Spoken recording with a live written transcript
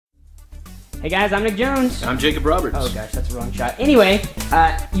Hey guys, I'm Nick Jones. I'm Jacob Roberts. Oh gosh, that's the wrong shot. Anyway,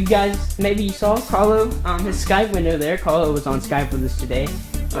 you guys, maybe you saw Carlo, his Skype window there. Carlo was on Skype with us today.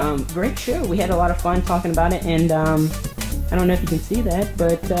 Great show. We had a lot of fun talking about it, and I don't know if you can see that,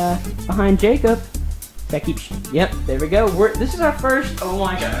 but behind Jacob, that keeps. Yep, there we go. This is our first. Oh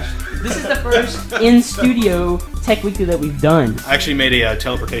my gosh, this is the first in studio Tech Weekly that we've done. I actually made a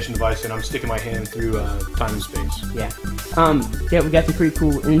teleportation device, and I'm sticking my hand through time and space. Yeah. Yeah, we got some pretty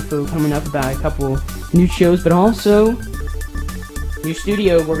cool info coming up about a couple new shows, but also new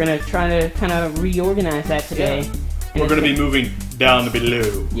studio. We're gonna try to kind of reorganize that today. Yeah. We're gonna be moving down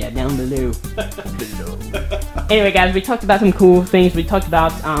below. Yeah, down below. Anyway, guys, we talked about some cool things. We talked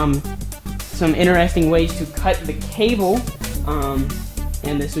about some interesting ways to cut the cable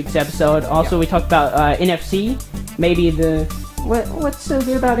in this week's episode. Also, we talked about NFC. Maybe what's so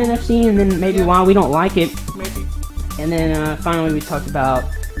good about NFC, and then maybe why we don't like it. Maybe. And then finally, we talked about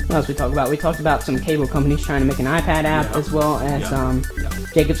what else we talked about. We talked about some cable companies trying to make an iPad app, as well as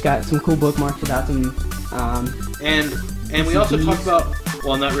Jacob's got some cool bookmarks about some. And we also talked about,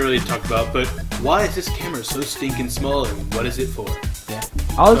 well, not really talked about, but why is this camera so stinking small, and what is it for? Yeah.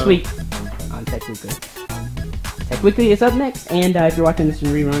 All this week on Tech Weekly. Tech Weekly is up next, and if you're watching this in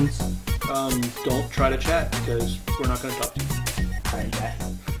reruns, don't try to chat because we're not going to talk to you. Alright, guys.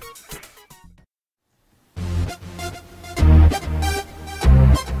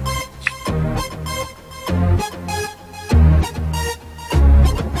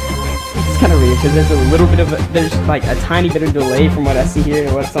 Kind of weird because there's a little bit of there's like a tiny bit of delay from what I see here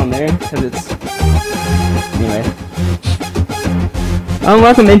and what's on there because it's anyway.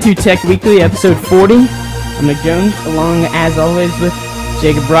 Welcome into Tech Weekly episode 40. I'm Nick Jones, along as always with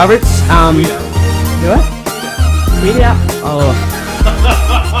Jacob Roberts. Do what? Tweet it out. Oh.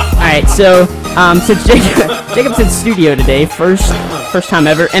 All right, so since Jacob's in studio today, first time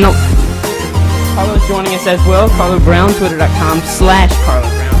ever, and Carlo's joining us as well. Carlo Brown, twitter.com/Carlo Brown.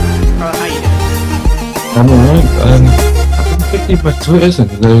 Carlo, how you doing? I'm alright. I've been thinking about Twitter and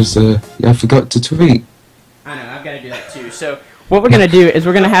there's I forgot to tweet. I know, I've got to do that too. So what we're gonna do is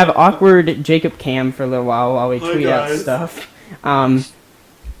we're gonna have awkward Jacob cam for a little while we tweet out stuff.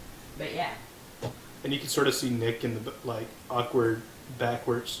 But yeah. And you can sort of see Nick in the like awkward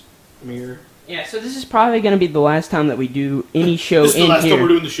backwards mirror. Yeah, so this is probably gonna be the last time that we do any show this is in the last here. time we're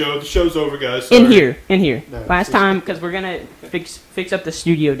doing the show. The show's over, guys. Sorry. In here. No, last time because we're gonna fix up the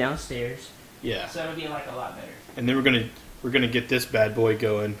studio downstairs. Yeah. So it'll be like a lot better. And then we're gonna get this bad boy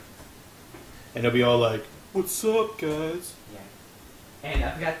going, and it'll be all like, "What's up, guys?" Yeah. And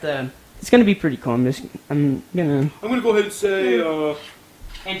I've got it's gonna be pretty cool. I'm gonna go ahead and say.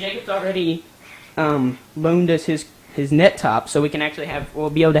 And Jacob's already loaned us his net top, so we can actually we'll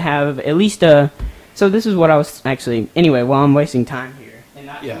be able to have at least so this is what I was actually anyway. While I'm wasting time here and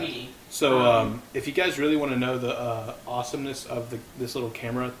not tweeting. So if you guys really want to know the awesomeness of this little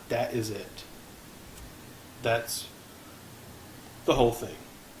camera, that is it. That's the whole thing.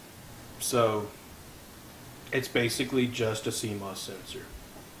 So it's basically just a CMOS sensor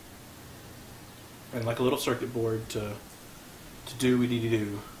and like a little circuit board to do what you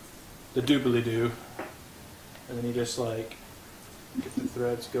do, the doobly do, and then you just like get the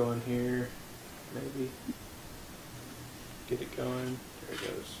threads going here, maybe get it going. There it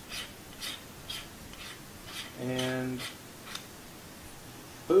goes, and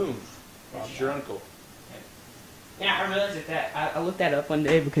boom, Bob's your uncle. Yeah, I realized that I looked that up one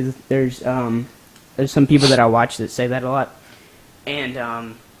day because there's some people that I watch that say that a lot, and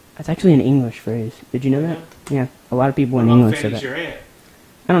that's actually an English phrase. Did you know that? Yeah, a lot of people in English say that. Your aunt.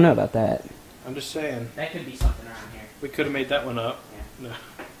 I don't know about that. I'm just saying. That could be something around here. We could have made that one up. Yeah. No.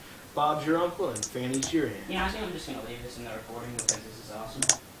 Bob's your uncle and Fanny's your aunt. Yeah, I think I'm just gonna leave this in the recording because this is awesome.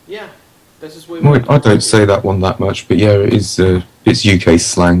 Yeah, this is way more. Well, I don't say that one that much, but yeah, it is. It's UK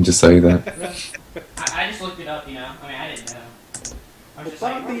slang to say that. I just looked it up, you know. I mean, I didn't know. I was just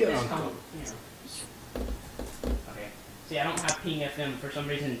Bob like, the this uncle. Okay. See, I don't have Ping FM for some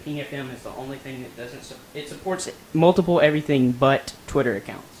reason. Ping FM is the only thing that doesn't. It supports multiple everything but Twitter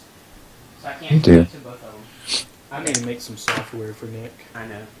accounts. So I can't connect to both of them. I'm gonna make some software for Nick. I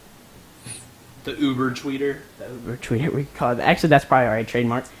know. The Uber tweeter. The Uber tweeter we call it. Actually, that's probably already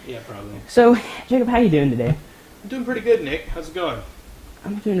trademarked. Yeah, probably. So, Jacob, how you doing today? I'm doing pretty good, Nick. How's it going?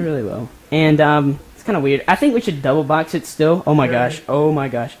 I'm doing really well. And it's kind of weird. I think we should double box it still. Oh my gosh. Oh my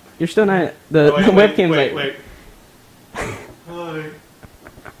gosh. You're still not the webcam's wait. Hi.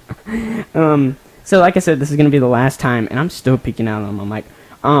 So like I said, this is gonna be the last time, and I'm still peeking out on my mic.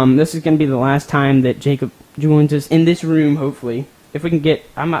 This is gonna be the last time that Jacob joins us in this room. Hopefully, if we can get,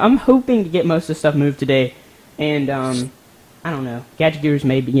 I'm hoping to get most of the stuff moved today, and I don't know. Gadget Gears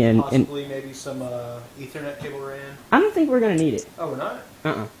may be in. Possibly maybe some Ethernet cable ran. I don't think we're gonna need it. Oh, we're not?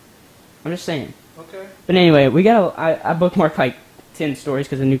 I'm just saying. Okay. But anyway, we got. I bookmarked like 10 stories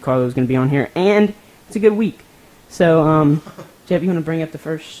because I knew Carlo was gonna be on here, and it's a good week. So, Jeff, you want to bring up the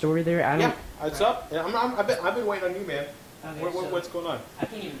first story there? Yeah, it's up. Yeah, I've been waiting on you, man. Okay, What's going on? I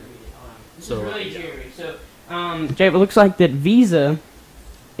can't even read it. This So, is really Jerry. So, Jeff, it looks like that Visa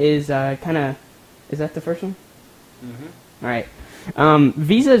is kind of. Is that the first one? Mm-hmm. All right.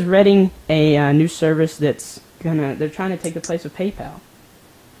 Visa is readying a new service that's they're trying to take the place of PayPal.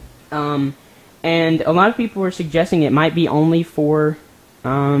 And a lot of people are suggesting it might be only for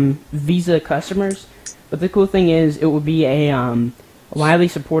Visa customers. But the cool thing is, it will be a widely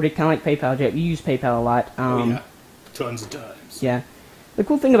supported, kind of like PayPal. Jeff, you use PayPal a lot. Oh yeah, tons of times. Yeah. The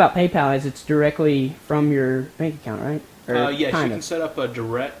cool thing about PayPal is it's directly from your bank account, right? Yes, you can set up a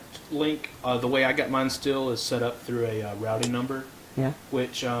direct link. The way I got mine still is set up through a routing number. Yeah.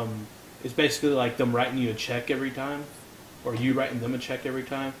 Which is basically like them writing you a check every time, or you writing them a check every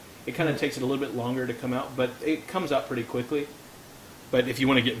time. It kind of takes it a little bit longer to come out, but it comes out pretty quickly. But if you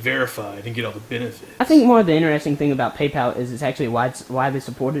want to get verified and get all the benefits, I think more of the interesting thing about PayPal is it's actually widely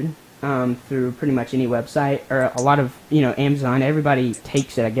supported through pretty much any website, or a lot of Amazon. Everybody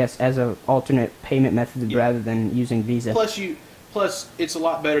takes it, I guess, as an alternate payment method rather than using Visa. Plus it's a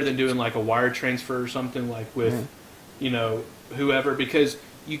lot better than doing like a wire transfer or something like with whoever, because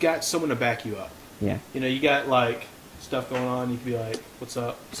you got someone to back you up. Yeah. You got like stuff going on. You can be like, "What's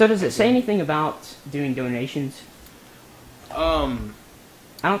up?" So does it say anything about doing donations?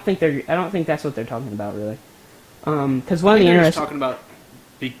 I don't think that's what they're talking about, really. Because one of the interesting talking about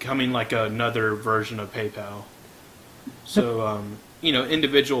becoming like another version of PayPal. So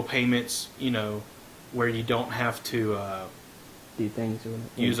individual payments, where you don't have to do things or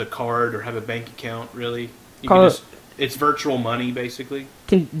use a card or have a bank account. Really, it's virtual money basically.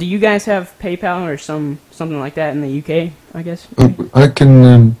 Do you guys have PayPal or something like that in the UK? I guess. I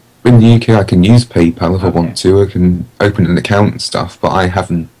can. In the UK, I can use PayPal if I want to. I can open an account and stuff, but I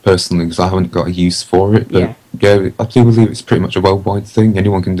haven't personally because I haven't got a use for it. But yeah, I do believe it's pretty much a worldwide thing.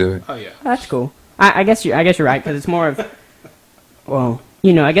 Anyone can do it. Oh yeah, that's cool. I guess you're right, because it's more of, well,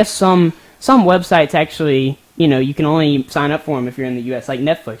 I guess some websites actually, you can only sign up for them if you're in the US, like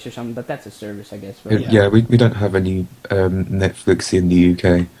Netflix or something. But that's a service, I guess. But, yeah, we don't have any Netflix in the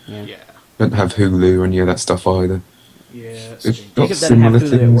UK. Yeah. Don't have Hulu or any of that stuff either. Yeah, We've got similar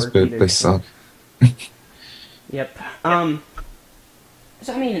things, but they suck. Yep.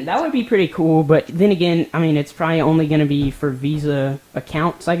 So, I mean, that would be pretty cool, but then again, I mean, it's probably only going to be for Visa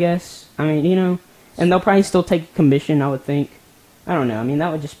accounts, I guess. I mean, and they'll probably still take a commission, I would think. I don't know. I mean,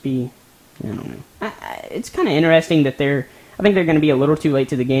 that would just be, I don't know. It's kind of interesting that I think they're going to be a little too late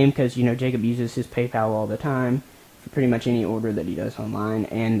to the game because, Jacob uses his PayPal all the time for pretty much any order that he does online,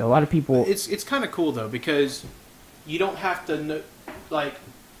 and a lot of people... It's kind of cool, though, because... You don't have to know,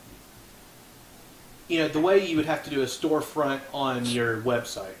 the way you would have to do a storefront on your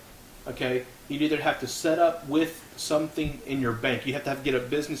website, okay? You'd either have to set up with something in your bank. You have to get a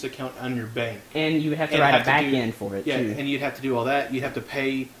business account on your bank. And you would have to write a back end for it, too. Yeah, and you'd have to do all that. You'd have to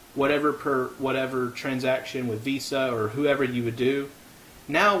pay whatever per whatever transaction with Visa or whoever you would do.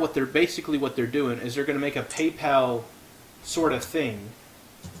 Now what they're doing is they're going to make a PayPal sort of thing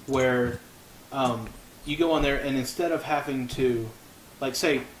where... you go on there, and instead of having to, like,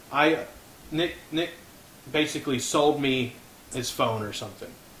 say, Nick basically sold me his phone or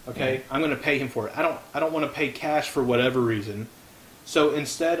something. Okay, I'm going to pay him for it. I don't want to pay cash for whatever reason. So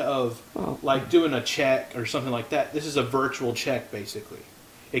instead of like doing a check or something like that, this is a virtual check basically.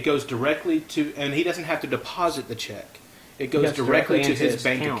 It goes directly to, and he doesn't have to deposit the check. It goes directly to his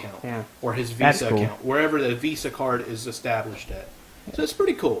bank account or his Visa account, wherever the Visa card is established at. So it's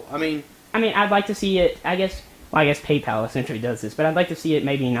pretty cool. I mean, I'd like to see it, I guess PayPal essentially does this, but I'd like to see it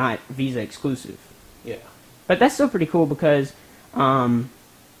maybe not Visa exclusive. Yeah. But that's still pretty cool because, a lot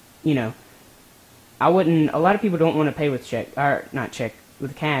of people don't want to pay with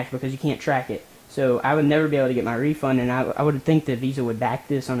with cash because you can't track it. So I would never be able to get my refund, and I would think that Visa would back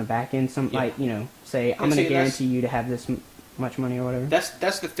this on the back end, say, I'm going to guarantee you to have this much money or whatever.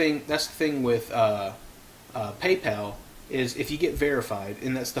 That's the thing with PayPal. Is if you get verified,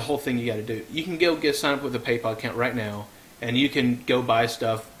 and that's the whole thing you got to do. You can go sign up with a PayPal account right now, and you can go buy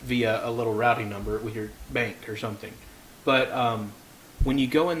stuff via a little routing number with your bank or something. But when you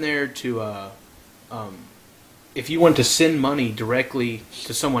go in there to, if you want to send money directly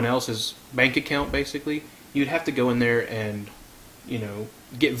to someone else's bank account, basically, you'd have to go in there and,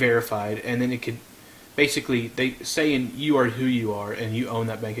 get verified, and then it could, basically, they say you are who you are, and you own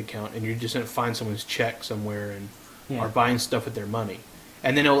that bank account, and you're just going to find someone's check somewhere and are buying stuff with their money.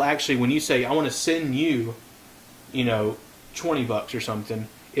 And then it'll actually, when you say, I want to send you, you know, $20 or something,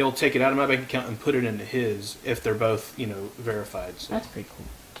 it'll take it out of my bank account and put it into his if they're both, you know, verified. So. That's pretty cool.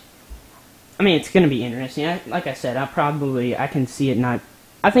 I mean, it's going to be interesting. Like I said, I can see it not...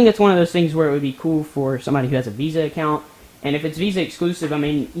 I think it's one of those things where it would be cool for somebody who has a Visa account. And if it's Visa exclusive, I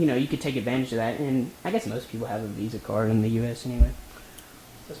mean, you know, you could take advantage of that. And I guess most people have a Visa card in the U.S. anyway.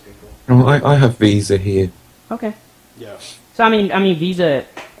 That's pretty cool. Well, I have Visa here. Okay. Yeah. So, I mean, Visa...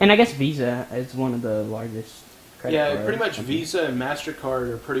 And I guess Visa is one of the largest credit cards. Yeah, pretty much Visa and MasterCard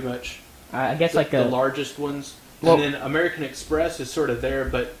are pretty much... I guess the largest ones. Well, and then American Express is sort of there,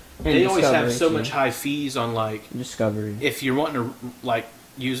 but they always have so much high fees on, like... Discovery. If you're wanting to, like...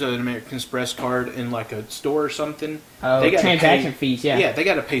 use an American Express card in like a store or something. Oh, they transaction fees, yeah. Yeah, they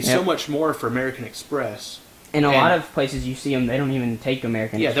got to pay so much more for American Express. In a lot of places you see them, they don't even take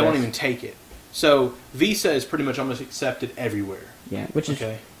American Express. Yeah, they won't even take it. So Visa is pretty much almost accepted everywhere. Yeah, which is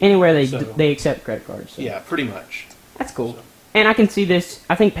anywhere they accept credit cards. So. Yeah, pretty much. That's cool. So. And I can see this.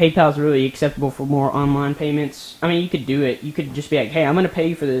 I think PayPal is really acceptable for more online payments. I mean, you could do it. You could just be like, hey, I'm going to pay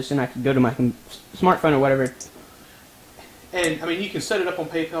you for this, and I could go to my smartphone or whatever. And I mean, you can set it up on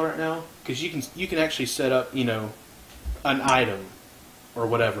PayPal right now because you can actually set up, you know, an item or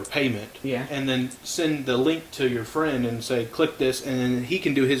whatever payment, and then send the link to your friend and say click this, and then he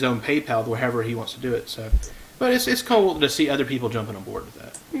can do his own PayPal wherever he wants to do it. So, but it's cool to see other people jumping on board with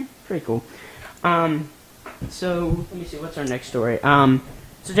that. Yeah, pretty cool. So let me see, what's our next story? So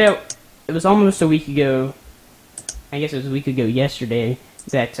Joe, it was almost a week ago. I guess it was a week ago yesterday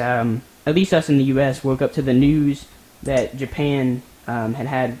that at least us in the U.S. woke up to the news that Japan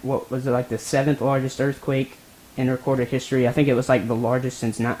had what was it, like the 7th largest earthquake in recorded history. I think it was like the largest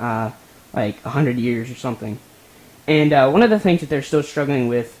since like 100 years or something. And one of the things that they're still struggling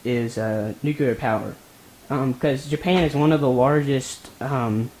with is nuclear power, because Japan is one of the largest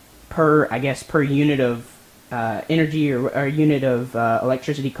per unit of energy or unit of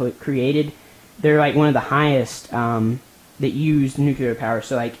electricity created. They're like one of the highest that use nuclear power.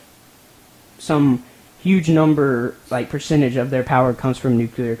 So like some huge number, like percentage of their power comes from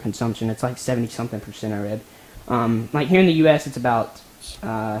nuclear consumption. It's like 70-something% I read. Like here in the U.S., it's about,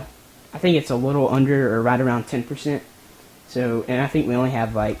 I think it's a little under or right around 10%. So, and I think we only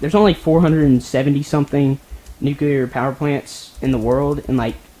have like, there's only 470-something nuclear power plants in the world, and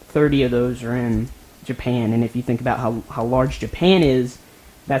like 30 of those are in Japan. And if you think about how large Japan is,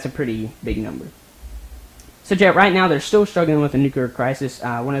 that's a pretty big number. So, Jet, right now they're still struggling with a nuclear crisis.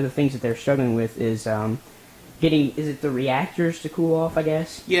 One of the things that they're struggling with is is it the reactors to cool off, I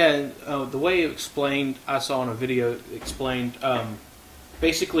guess? Yeah, the way it explained, I saw in a video, explained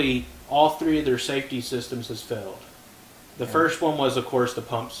basically all 3 of their safety systems has failed. The first one was, of course, the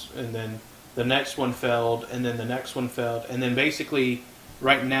pumps, and then the next one failed, and then the next one failed, and then basically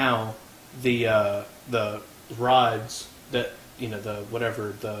right now the rods that, you know,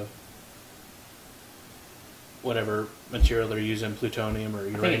 whatever material they're using, plutonium or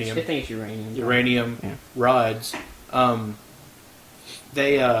uranium. I think it's uranium. Uranium rods.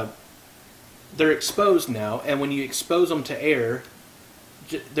 They're exposed now, and when you expose them to air,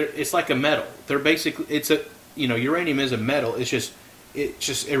 it's like a metal. They're basically uranium is a metal. It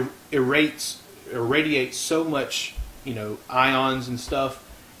just irradiates so much, you know, ions and stuff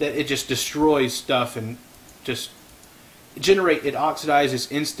that it just destroys stuff and just it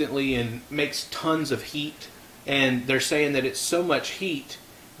oxidizes instantly and makes tons of heat. And they're saying that it's so much heat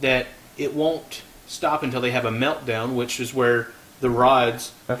that it won't stop until they have a meltdown, which is where the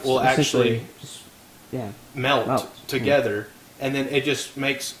rods will actually melt together. And then it just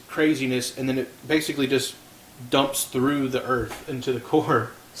makes craziness, and then it basically just dumps through the earth into the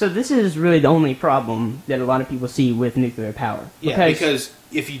core. So this is really the only problem that a lot of people see with nuclear power. Yeah, because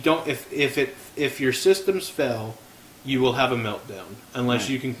if your systems fail, you will have a meltdown unless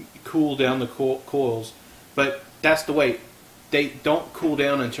you can cool down the coils. But that's the way. They don't cool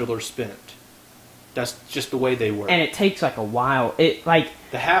down until they're spent. That's just the way they work. And it takes like a while. The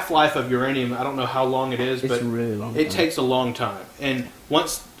half-life of uranium, I don't know how long it is, but really long. It takes a long time. And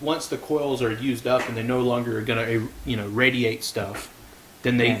once the coils are used up and they no longer are going to radiate stuff,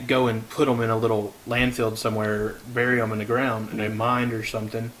 then they go and put them in a little landfill somewhere, bury them in the ground in a mine or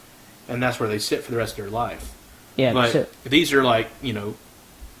something, and that's where they sit for the rest of their life. Yeah, but these are like,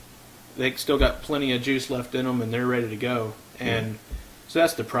 they still got plenty of juice left in them and they're ready to go. And so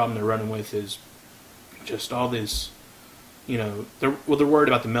that's the problem they're running with, is just all this, they're worried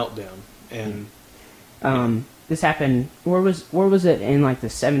about the meltdown. And this happened, where was it in like the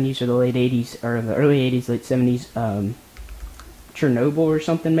 70s or the late 80s, or the early 80s, late 70s, Chernobyl or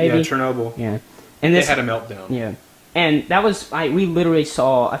something maybe? Yeah, Chernobyl. Yeah. And they had a meltdown. Yeah. And that was we literally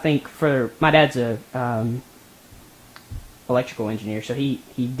saw. I think for my dad's a electrical engineer, so he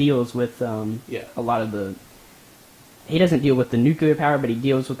deals with a lot of the. He doesn't deal with the nuclear power, but he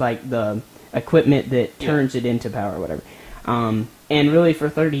deals with like the equipment that turns it into power or whatever. And really, for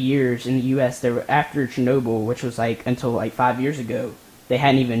 30 years in the U.S., there were, after Chernobyl, which was like until like 5 years ago, they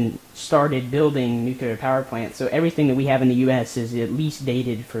hadn't even started building nuclear power plants. So everything that we have in the U.S. is at least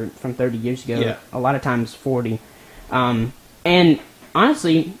dated from 30 years ago. Yeah. A lot of times 40. And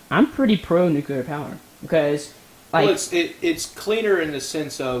honestly, I'm pretty pro nuclear power because, like, well, it's cleaner in the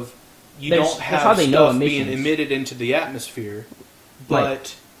sense of you There's- don't there's have hardly no stuff being emissions. emitted into the atmosphere,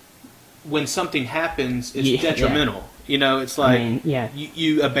 but when something happens, it's Yeah. detrimental. You know, it's I like mean, yeah.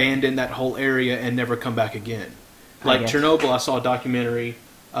 you abandon that whole area and never come back again. Like guess. Chernobyl, I saw a documentary.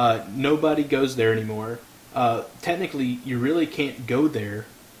 Nobody goes there anymore. Technically, you really can't go there.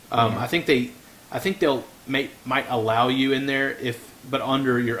 I think they'll might allow you in there but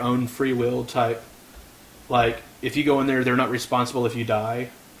under your own free will type. Like if you go in there, they're not responsible if you die.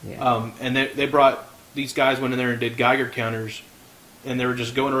 Yeah. And they brought these guys went in there and did Geiger counters, and they were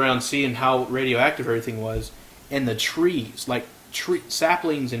just going around seeing how radioactive everything was. And the trees, like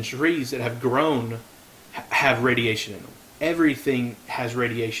saplings and trees that have grown, have radiation in them. Everything has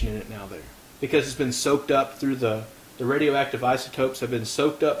radiation in it now there because it's been soaked up through the radioactive isotopes have been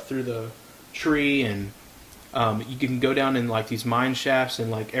soaked up through the tree, and you can go down in like these mine shafts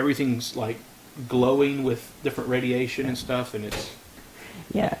and like everything's like glowing with different radiation and stuff, and it's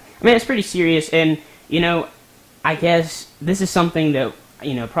Yeah, I mean, it's pretty serious, and, you know, I guess this is something that,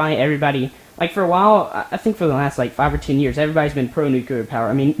 you know, probably everybody, like, for a while, I think for the last, like, 5 or 10 years, everybody's been pro-nuclear power.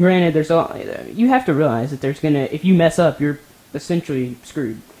 I mean, granted, you have to realize that there's gonna, if you mess up, you're essentially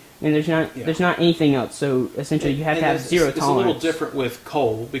screwed. I mean, there's not anything else, so essentially you have to have zero tolerance. It's a little different with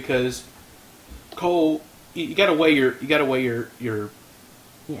coal, because coal, you gotta weigh your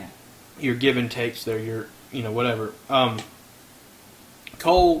give and takes there, whatever.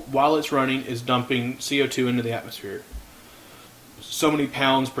 Coal, while it's running, is dumping CO2 into the atmosphere. So many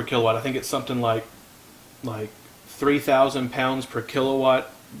pounds per kilowatt. I think it's something like 3,000 pounds per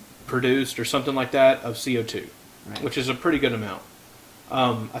kilowatt produced, or something like that, of CO2, Right. which is a pretty good amount.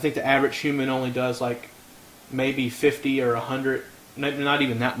 I think the average human only does like maybe 50 or 100, not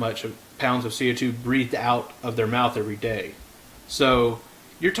even that much, of pounds of CO2 breathed out of their mouth every day. So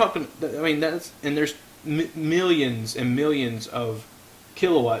you're talking. I mean, there's millions and millions of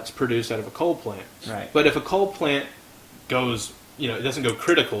kilowatts produced out of a coal plant. Right. But if a coal plant goes, it doesn't go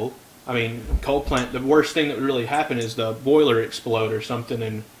critical. I mean, coal plant. The worst thing that would really happen is the boiler explode or something,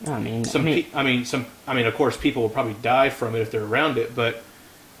 and of course, people will probably die from it if they're around it. But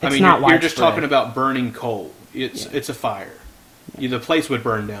you're just talking about burning coal. It's a fire. Yeah. The place would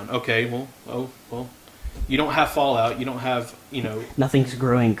burn down. Okay, well. You don't have fallout. You don't have Nothing's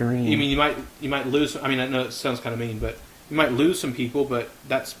growing green. I mean, you might lose. I mean, I know it sounds kind of mean, but you might lose some people. But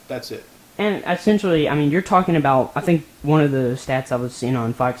that's it. And essentially, I mean, you're talking about, I think one of the stats I was seeing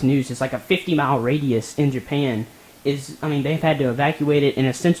on Fox News is like a 50-mile radius in Japan is, I mean, they've had to evacuate it, and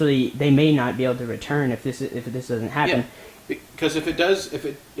essentially they may not be able to return if this doesn't happen. Yeah, because if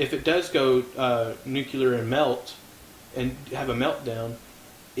it does go nuclear and melt and have a meltdown,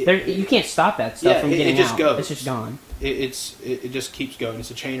 you can't stop that stuff from getting it just out. goes. It's just gone. It just keeps going.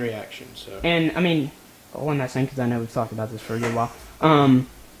 It's a chain reaction. So. And I mean, one last thing, because I know we've talked about this for a good while.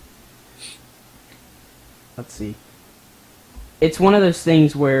 Let's see. It's one of those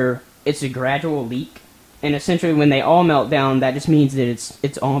things where it's a gradual leak, and essentially when they all melt down, that just means that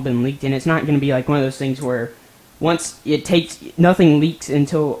it's all been leaked, and it's not going to be like one of those things where once nothing leaks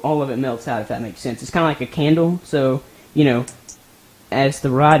until all of it melts out, if that makes sense. It's kind of like a candle, so, as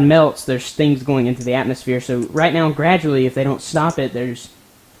the rod melts, there's things going into the atmosphere, so right now, gradually, if they don't stop it, there's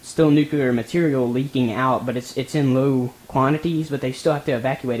still nuclear material leaking out, but it's in low quantities, but they still have to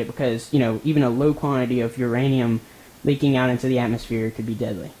evacuate it because, even a low quantity of uranium leaking out into the atmosphere could be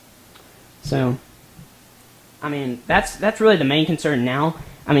deadly. So, I mean, that's really the main concern now.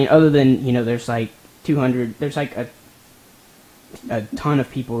 I mean, other than, there's like 200, there's like a ton of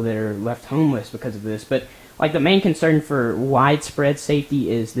people that are left homeless because of this, but like the main concern for widespread safety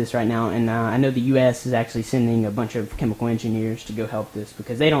is this right now, and I know the U.S. is actually sending a bunch of chemical engineers to go help this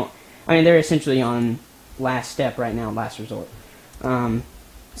because they're essentially on last step right now, last resort.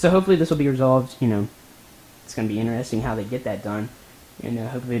 So hopefully this will be resolved. It's going to be interesting how they get that done, and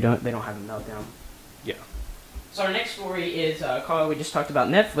hopefully they don't have a meltdown. Yeah. So our next story is, Carl, we just talked about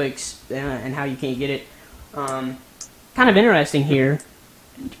Netflix and how you can't get it. Kind of interesting here.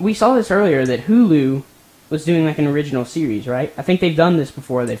 We saw this earlier that Hulu was doing like an original series, right? I think they've done this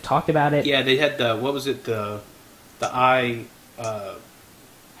before. They've talked about it. Yeah, they had the the eye,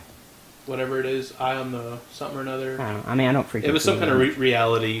 whatever it is, eye on the something or another. I don't know. I mean, I don't freak. It was some kind of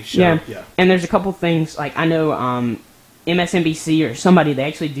reality show. Yeah. Yeah. And there's a couple things like I know MSNBC or somebody, they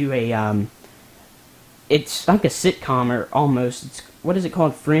actually do a it's like a sitcom or almost. It's, what is it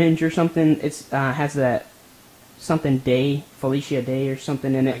called? Fringe or something. It's has that something Day, Felicia Day or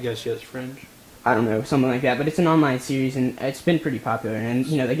something in it. I guess yes, Fringe. I don't know, something like that. But it's an online series and it's been pretty popular. And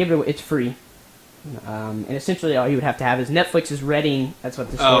you know they give it. It's free. And essentially all you would have to have is Netflix's rating. That's what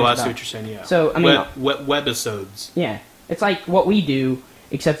this is about. Oh, I see what you're saying. Yeah. So I mean, webisodes. Yeah, it's like what we do,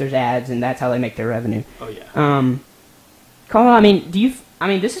 except there's ads, and that's how they make their revenue. Oh yeah. Carl, I mean,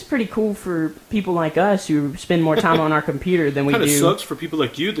 this is pretty cool for people like us who spend more time on our computer than we do. Kind of sucks for people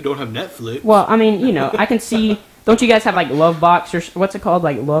like you that don't have Netflix. Well, I mean, you know, I can see. Don't you guys have like Love Box or what's it called?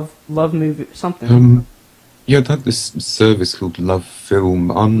 Like Love Movie something. Yeah, they have this service called Love Film.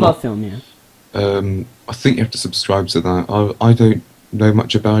 Love Film, yeah. I think you have to subscribe to that. I don't know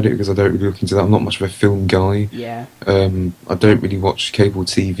much about it because I don't really look into that. I'm not much of a film guy. Yeah. I don't really watch cable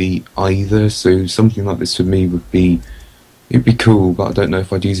TV either, so something like this for me it'd be cool, but I don't know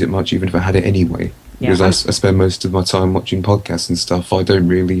if I'd use it much even if I had it anyway. Yeah, because I spend most of my time watching podcasts and stuff. I don't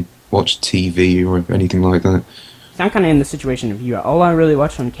really watch TV or anything like that. So I'm kind of in the situation of you. All I really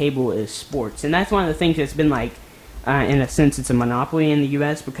watch on cable is sports, and that's one of the things that's been like, in a sense, it's a monopoly in the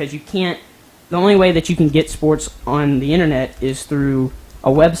U.S. because you can't. The only way that you can get sports on the internet is through a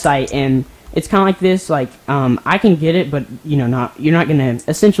website, and it's kind of like this. Like, I can get it, but you're not gonna.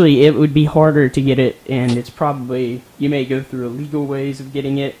 Essentially, it would be harder to get it, and it's probably you may go through illegal ways of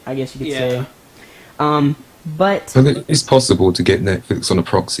getting it. I guess you could say. But it's possible to get Netflix on a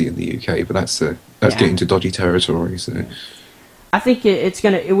proxy in the UK, but that's getting to dodgy territory. So. I think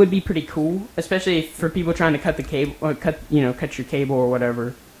it would be pretty cool, especially for people trying to cut the cable, or cut your cable or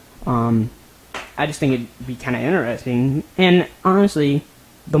whatever. I just think it'd be kind of interesting, and honestly,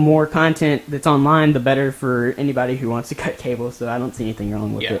 the more content that's online, the better for anybody who wants to cut cable. So I don't see anything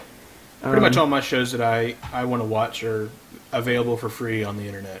wrong with it. Pretty much all my shows that I want to watch are available for free on the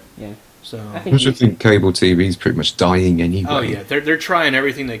internet. Yeah. So I think cable TV is pretty much dying anyway. Oh yeah, they're trying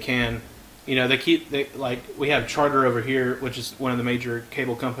everything they can. You know, we have Charter over here, which is one of the major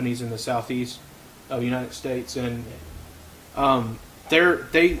cable companies in the southeast of the United States, and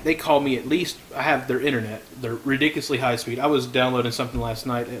they call me at least. I have their internet. They're ridiculously high speed. I was downloading something last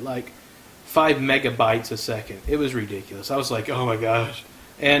night at like 5 megabytes a second. It was ridiculous. I was like, oh my gosh.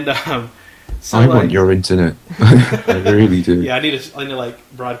 And so I want your internet. I really do. Yeah, I need to like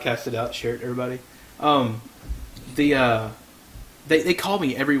broadcast it out, share it to everybody. They call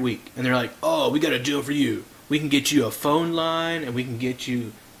me every week, and they're like, "Oh, we got a deal for you. We can get you a phone line, and we can get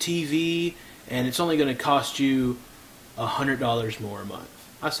you TV, and it's only going to cost you $100 more a month."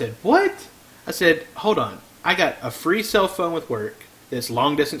 I said, "What?" I said, "Hold on. I got a free cell phone with work. It's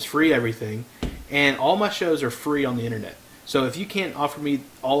long distance free everything, and all my shows are free on the internet. So if you can't offer me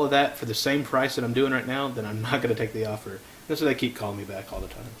all of that for the same price that I'm doing right now, then I'm not going to take the offer." That's why they keep calling me back all the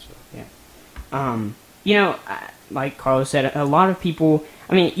time. So yeah. Like Carlos said, a lot of people.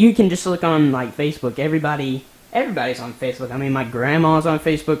 I mean, you can just look on like Facebook. Everybody's on Facebook. I mean, my grandma's on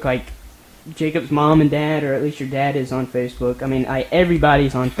Facebook. Like Jacob's mom and dad, or at least your dad is on Facebook. I mean,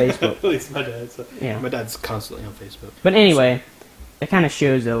 everybody's on Facebook. At least my dad. So yeah. My dad's constantly on Facebook. But anyway, it kind of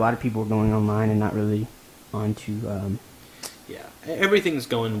shows that a lot of people are going online and not really onto. Yeah, everything's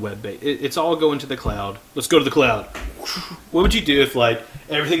going web-based. It's all going to the cloud. Let's go to the cloud. What would you do if like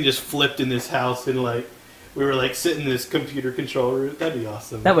everything just flipped in this house and like we were like sitting in this computer control room? That'd be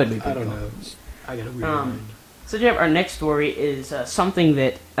awesome. That would be. I don't know. I got a weird mind. So Jeff, our next story is something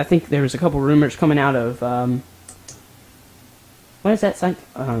that I think there was a couple rumors coming out of. What is that site?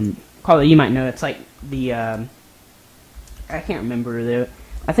 Carla, you might know. It's like the. I can't remember.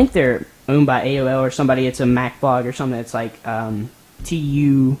 I think they're owned by AOL or somebody. It's a Mac blog or something. It's like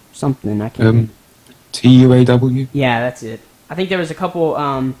TU something. I can't. TUAW. Yeah, that's it. I think there was a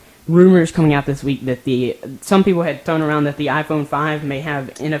couple rumors coming out this week that some people had thrown around that the iPhone 5 may have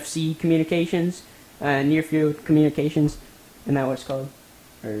NFC communications, near field communications. Isn't that what it's called?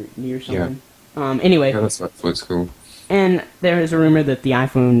 Or near something? Yeah. Anyway. Yeah, that's what it's called. And there is a rumor that the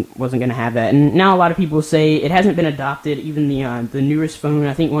iPhone wasn't going to have that. And now a lot of people say it hasn't been adopted. Even the newest phone,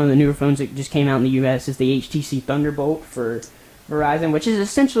 I think one of the newer phones that just came out in the U.S. is the HTC Thunderbolt for Verizon, which is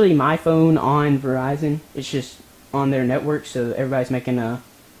essentially my phone on Verizon. It's just on their network, so everybody's making a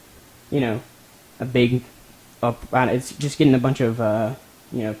big it's just getting a bunch of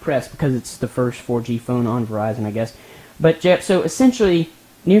press because it's the first 4G phone on Verizon, I guess. But Jeff, so essentially,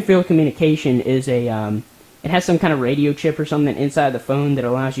 near field communication is it has some kind of radio chip or something inside the phone that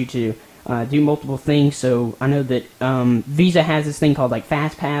allows you to do multiple things. So I know that Visa has this thing called like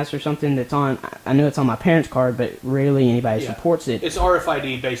Fast Pass or something that's on. I know it's on my parents' card, but rarely anybody supports it. It's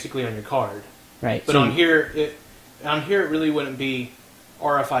RFID basically on your card, right? But on here, it really wouldn't be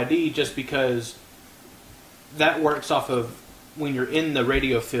RFID just because that works off of when you're in the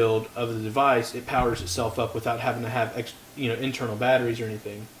radio field of the device, it powers itself up without having to have internal batteries or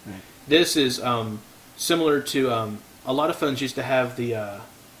anything. Right. This is similar to a lot of phones used to have the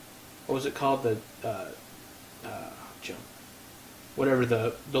what was it called, the whatever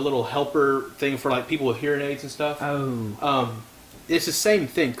the little helper thing for like people with hearing aids and stuff. Oh. It's the same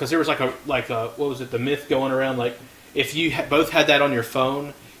thing because there was like a what was it, the myth going around, like if you both had that on your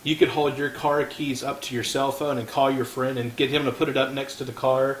phone, you could hold your car keys up to your cell phone and call your friend and get him to put it up next to the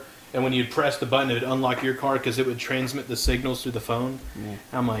car. And when you'd press the button, it would unlock your car because it would transmit the signals through the phone. Yeah.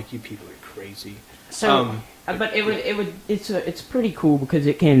 I'm like, you people are crazy. So, but it's pretty cool because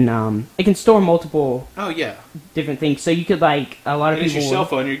it can store multiple. Oh yeah. Different things. So you could like a lot of people. It's your cell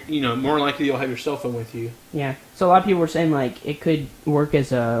phone. You're more likely you'll have your cell phone with you. Yeah. So a lot of people were saying like it could work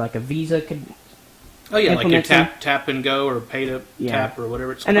as a Visa could. Oh yeah, like your tap and go or pay to tap or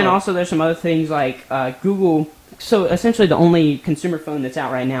whatever it's called. And then also there's some other things like Google. So essentially the only consumer phone that's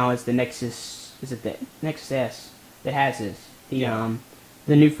out right now is the Nexus. Is it the Nexus S that has this?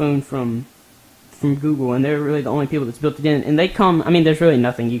 The new phone from Google, and they're really the only people that's built it in. And they come. I mean, there's really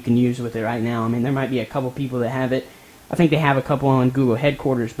nothing you can use with it right now. I mean, there might be a couple people that have it. I think they have a couple on Google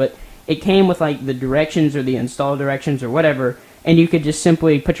headquarters, but it came with like the directions or the install directions or whatever. And you could just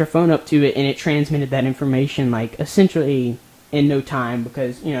simply put your phone up to it, and it transmitted that information, like, essentially in no time,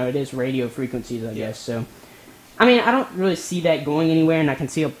 because, it is radio frequencies, I guess. So, I mean, I don't really see that going anywhere, and I can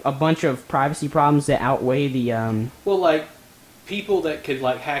see a bunch of privacy problems that outweigh the, Well, like, people that could,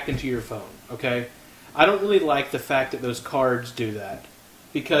 like, hack into your phone, okay? I don't really like the fact that those cards do that.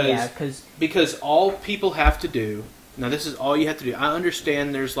 Because all people have to do, now this is all you have to do. I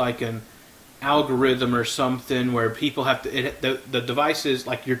understand there's, like, an algorithm or something where people have to the device is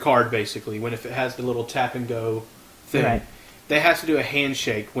like your card basically if it has the little tap and go thing, right. They has to do a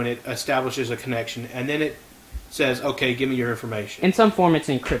handshake when it establishes a connection, and then it says, okay, give me your information. In some form it's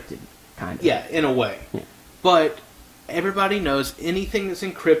encrypted, kind of. Yeah, in a way. Yeah. But everybody knows anything that's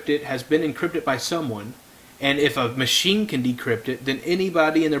encrypted has been encrypted by someone, and if a machine can decrypt it, then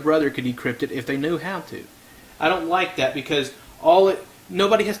anybody and their brother could decrypt it if they knew how to. I don't like that because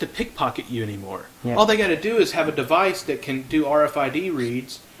nobody has to pickpocket you anymore. Yep. All they got to do is have a device that can do RFID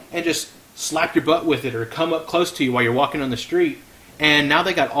reads and just slap your butt with it or come up close to you while you're walking on the street. And now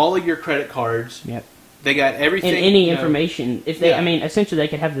they got all of your credit cards. Yep. They got everything. And any information. If they, I mean, essentially they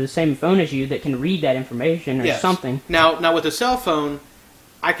could have the same phone as you that can read that information or something. Now with a cell phone,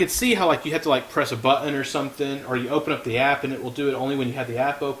 I could see how like you have to like press a button or something, or you open up the app and it will do it only when you have the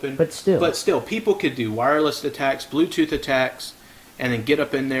app open. But still, people could do wireless attacks, Bluetooth attacks, and then get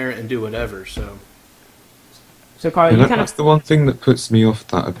up in there and do whatever. So Carl, that's the one thing that puts me off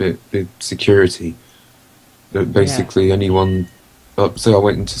that a bit, the security. That basically anyone, say I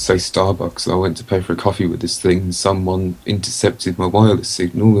went into, say, Starbucks, I went to pay for a coffee with this thing, and someone intercepted my wireless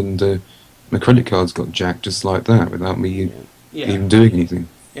signal, and my credit cards got jacked just like that without me even doing anything.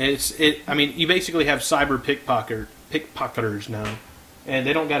 And I mean, you basically have cyber pickpocketers now, and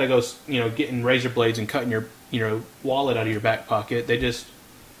they don't got to go, getting razor blades and cutting your, wallet out of your back pocket. They just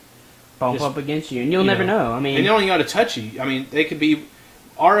bump up against you, and you'll never know. I mean, and they don't even got to touch you. I mean, they could be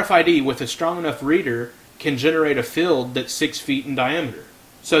RFID with a strong enough reader can generate a field that's 6 feet in diameter.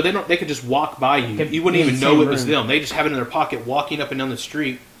 So they could just walk by you. You wouldn't even know it was them. They just have it in their pocket, walking up and down the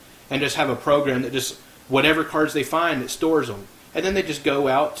street, and just have a program that just whatever cards they find, it stores them. And then they just go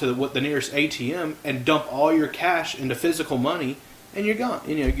out to the nearest ATM and dump all your cash into physical money, and you're gone.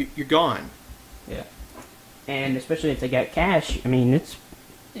 You're gone. Yeah. And especially if they got cash, I mean, it's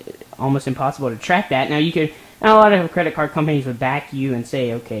almost impossible to track that. Now a lot of credit card companies would back you and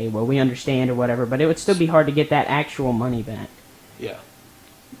say, okay, well, we understand or whatever, but it would still be hard to get that actual money back. Yeah.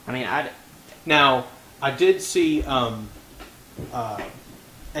 I mean, I did see at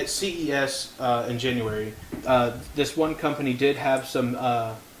CES in January, this one company did have some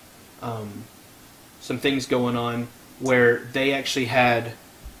things going on where they actually had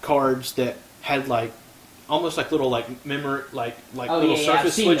cards that had like almost like little like memory little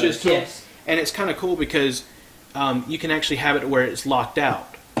surface switches to them. And it's kind of cool because you can actually have it where it's locked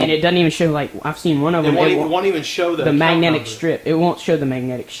out. And it doesn't even show, like, I've seen one of them. It won't even show the magnetic strip. It won't show the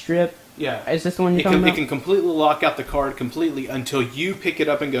magnetic strip. Yeah. Is this the one you're talking about? It can completely lock out the card completely until you pick it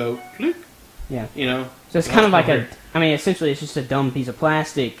up and go, click, Yeah. You know? So it's kind of like essentially it's just a dumb piece of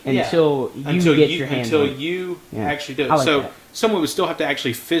plastic until you get your hands on it. Until you actually do it. Like so that. someone would still have to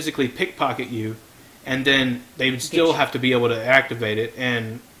actually physically pickpocket you, and then they would still have to be able to activate it,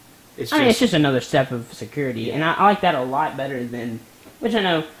 and it's just another step of security, and I like that a lot better than, which I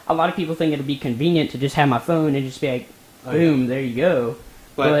know a lot of people think it'd be convenient to just have my phone and just be like, boom, there you go.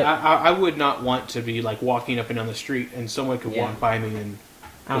 But I would not want to be like walking up and down the street and someone could walk by me and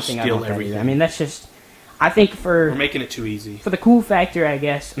steal everything. I mean, that's just, I think we're making it too easy. For the cool factor, I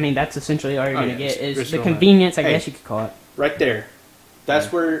guess, I mean, that's essentially all you're going to get is the convenience, I guess you could call it. Right there.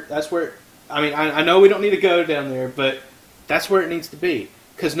 That's where, I mean, I know we don't need to go down there, but that's where it needs to be.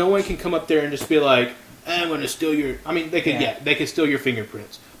 Because no one can come up there and just be like, I'm going to steal your, I mean, they could steal your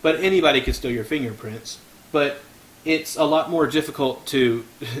fingerprints. But anybody could steal your fingerprints. But it's a lot more difficult to,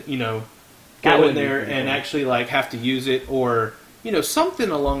 go in there and actually like have to use it, or something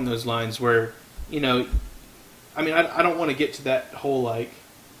along those lines where I mean I don't want to get to that whole like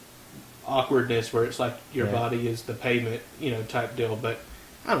awkwardness where it's like your body is the payment type deal, but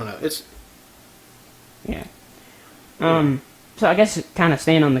I don't know, it's so I guess kind of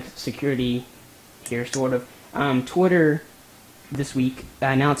staying on the security here, sort of. Twitter this week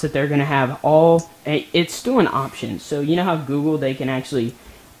announced that they're going to have it's still an option. So you know how Google, they can actually,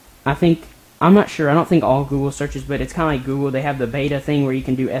 I'm not sure, I don't think all Google searches, but it's kind of like Google, they have the beta thing where you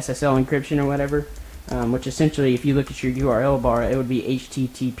can do SSL encryption or whatever, which essentially, if you look at your URL bar, it would be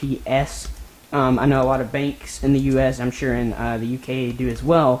HTTPS. I know a lot of banks in the US, I'm sure in the UK do as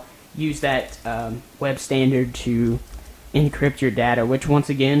well, use that web standard to encrypt your data, which once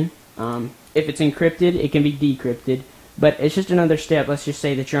again, if it's encrypted, it can be decrypted. But it's just another step. Let's just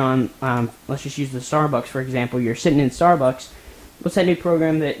say that you're on, let's just use the Starbucks, for example. You're sitting in Starbucks. What's that new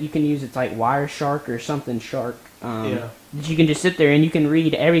program that you can use? It's like Wireshark or something Shark. That you can just sit there and you can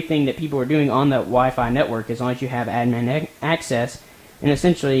read everything that people are doing on the Wi-Fi network as long as you have admin access. And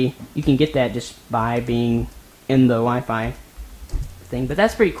essentially, you can get that just by being in the Wi-Fi thing. But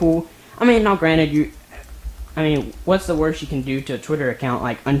that's pretty cool. I mean, now granted, what's the worst you can do to a Twitter account?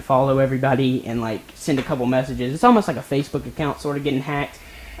 Like unfollow everybody and like send a couple messages. It's almost like a Facebook account sort of getting hacked.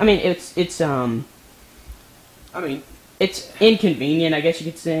 I mean, it's inconvenient, I guess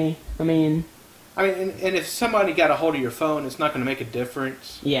you could say. And if somebody got a hold of your phone, it's not going to make a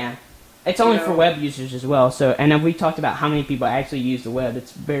difference. Yeah. It's only for web users as well. So, and we talked about how many people actually use the web.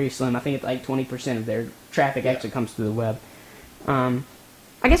 It's very slim. I think it's like 20% of their traffic actually comes through the web.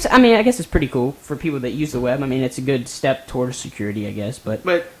 I guess it's pretty cool for people that use the web. I mean, it's a good step towards security, I guess. But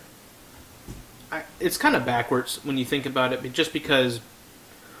it's kind of backwards when you think about it, just because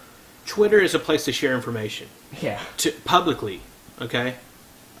Twitter is a place to share information. Yeah. Publicly, okay?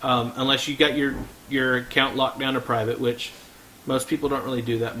 Unless you got your account locked down to private, which most people don't really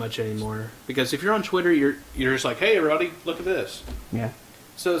do that much anymore. Because if you're on Twitter, you're just like, hey, everybody, look at this. Yeah.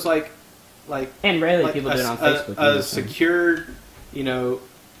 So it's like and rarely people do it on Facebook. A secure,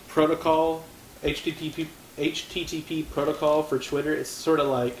 protocol, HTTP protocol for Twitter. It's sort of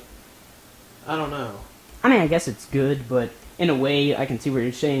like, I don't know. I guess it's good, but in a way, I can see what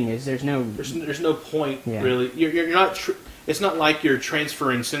you're saying is there's no point really. You're not. It's not like you're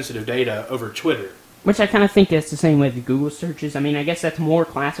transferring sensitive data over Twitter. Which I kind of think that's the same way with Google searches. I guess that's more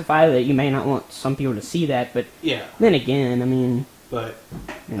classified that you may not want some people to see that, but then again, But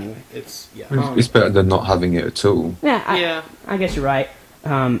anyway, it's it's better than not having it at all. Yeah, I guess you're right.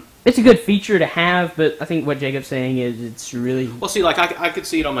 It's a good feature to have, but I think what Jacob's saying is it's really... Well, see, like, I could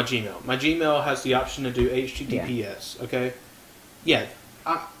see it on my Gmail. My Gmail has the option to do HTTPS, okay? Yeah,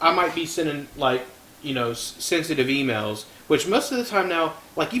 I might be sending, like, sensitive emails, which most of the time now,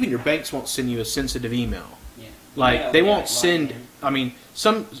 like, even your banks won't send you a sensitive email. Yeah. Like, they won't send...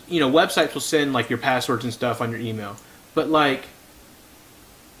 some, websites will send, like, your passwords and stuff on your email. But, like,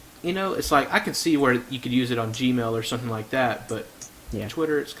 it's like, I can see where you could use it on Gmail or something like that, but... Yeah.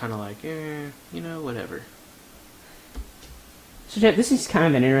 Twitter, it's kind of like, whatever. So, Jeff, this is kind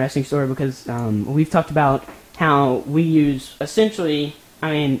of an interesting story because we've talked about how we use, essentially,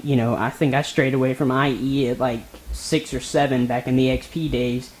 I think I strayed away from IE at like 6 or 7 back in the XP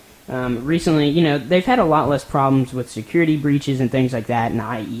days. Recently, they've had a lot less problems with security breaches and things like that in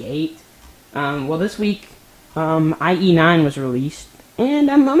IE 8. Well, this week, IE 9 was released, and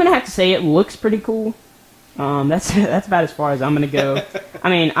I'm going to have to say it looks pretty cool. That's about as far as I'm going to go.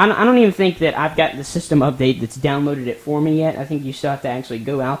 I don't even think that I've got the system update that's downloaded it for me yet. I think you still have to actually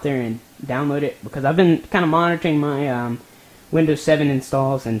go out there and download it, because I've been kind of monitoring my Windows 7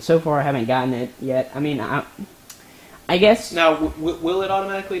 installs, and so far I haven't gotten it yet. I guess... Now, will it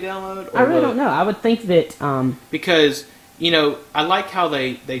automatically download? Or I really don't know. I would think that... because, You know, I like how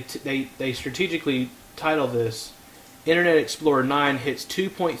they strategically title this. Internet Explorer 9 hits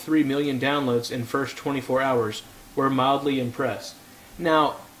 2.3 million downloads in first 24 hours. We're mildly impressed.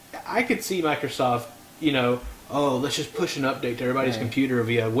 Now, I could see Microsoft, you know, oh, let's just push an update to everybody's computer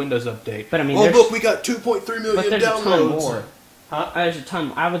via Windows Update. But I mean, oh look, we got 2.3 million but there's downloads. A ton more. Huh? There's a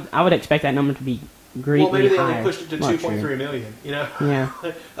ton. I would expect that number to be greatly higher. Well, maybe they only pushed it to 2.3 million. You know. Yeah.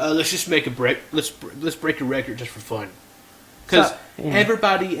 Let's just make a break. Let's break a record just for fun. Because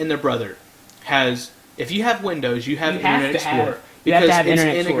everybody and their brother has. If you have Windows, you have Internet Explorer. Because it's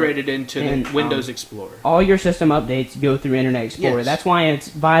integrated into Windows Explorer. All your system updates go through Internet Explorer. Yes. That's why it's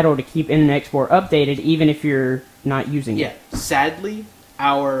vital to keep Internet Explorer updated, even if you're not using it. Yeah. Sadly,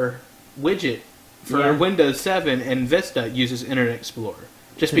 our widget for Windows 7 and Vista uses Internet Explorer.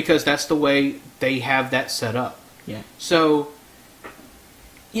 Just because that's the way they have that set up. Yeah. So,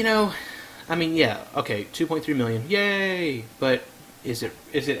 you know, I mean, yeah, okay, 2.3 million, yay! But is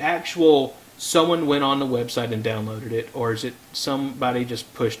it actual... Someone went on the website and downloaded it, or is it somebody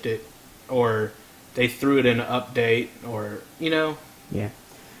just pushed it, or they threw it in an update, or, you know? Yeah.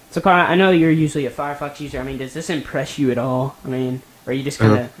 So, Carl, I know you're usually a Firefox user. I mean, does this impress you at all? I mean, or are you just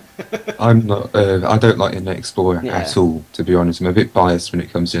kind of... I'm not... I don't like Internet Explorer at all, to be honest. I'm a bit biased when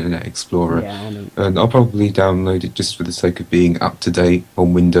it comes to Internet Explorer. Yeah, I know. And I'll probably download it just for the sake of being up-to-date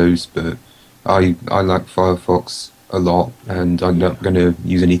on Windows, but I like Firefox a lot, and I'm not going to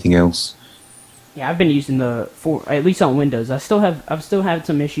use anything else. Yeah, I've been using at least on Windows. I've still had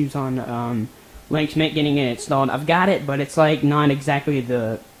some issues on Linux Mint getting it installed. I've got it, but it's like not exactly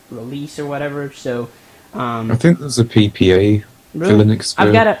the release or whatever. So I think there's a PPA for Linux.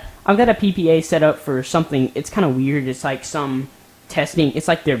 I've got a PPA set up for something. It's kind of weird. It's like some testing. It's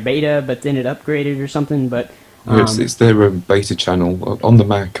like their beta, but then it upgraded or something. But it's their beta channel on the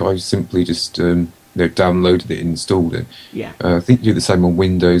Mac. I simply just downloaded it and installed it. Yeah. I think you do the same on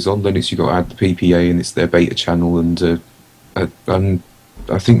Windows. On Linux, you got to add the PPA, and it's their beta channel, and I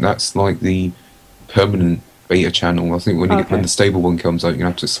think that's like the permanent beta channel. I think when the stable one comes out, you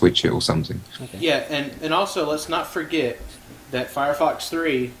have to switch it or something. Okay. Yeah, and also let's not forget that Firefox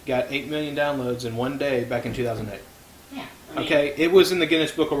 3 got 8 million downloads in one day back in 2008. Yeah. Okay, it was in the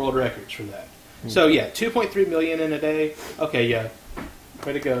Guinness Book of World Records for that. So yeah, 2.3 million in a day. Okay, yeah,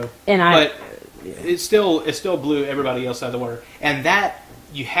 way to go. But it still blew everybody else out of the water, and that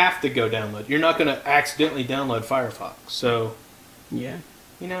you have to go download. You're not going to accidentally download Firefox. So yeah,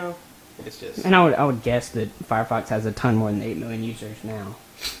 you know, it's just. And I would guess that Firefox has a ton more than 8 million users now.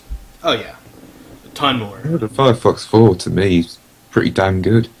 Oh yeah, a ton more. The Firefox 4 to me is pretty damn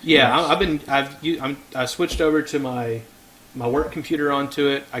good. Yeah, I switched over to my work computer onto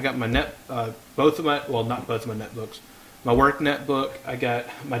it. I got my not both of my netbooks. My work netbook. I got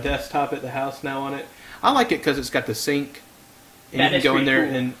my desktop at the house now on it. I like it because it's got the sync, and you can go in there,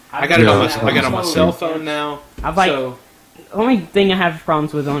 and I got it on my cell phone now. The only thing I have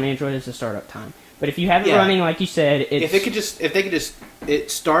problems with on Android is the startup time. But if you have it running, like you said, if they could just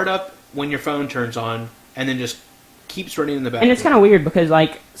start up when your phone turns on, and then just keeps running in the background. And it's kind of weird because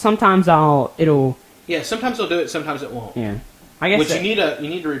sometimes it'll. Yeah, sometimes it'll do it, sometimes it won't. Yeah, I guess. You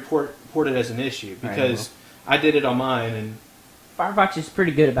need to report it as an issue because. I did it on mine, and Firefox is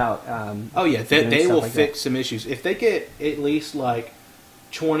pretty good about. They will fix some issues if they get at least like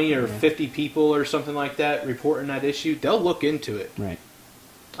 20 or 50 people or something like that reporting that issue. They'll look into it. Right.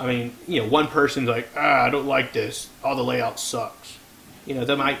 I mean, one person's like, I don't like this. All the layout sucks.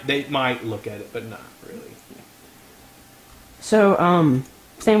 They might look at it, but not really. Yeah. So,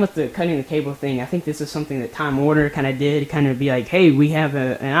 staying with the cutting the cable thing, I think this is something that Time Warner kind of did. Kind of be like, hey, we have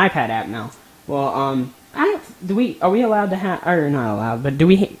an iPad app now. Well, are we allowed to have, or not allowed, but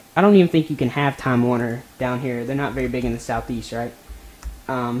I don't even think you can have Time Warner down here. They're not very big in the Southeast, right?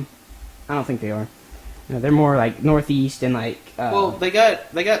 I don't think they are. They're more like Northeast and like... well, they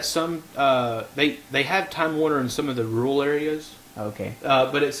got some, they have Time Warner in some of the rural areas. Okay.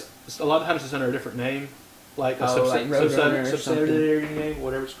 But it's a lot of times it's under a different name. Like a subsidiary name,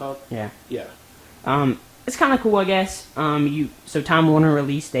 whatever it's called. Yeah. Yeah. It's kind of cool, I guess. So Time Warner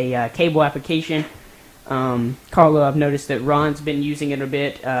released a cable application. Carlo, I've noticed that Ron's been using it a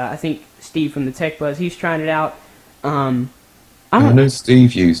bit. I think Steve from the Tech Buzz, he's trying it out. I know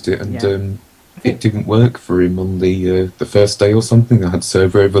Steve used it, and it didn't work for him on the first day or something. I had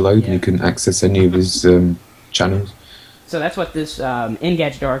server overload, and he couldn't access any of his channels. So that's what this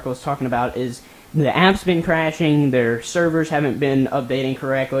Engadget article is talking about, is the app's been crashing, their servers haven't been updating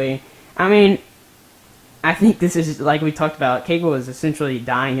correctly. I mean, I think this is, like we talked about, cable is essentially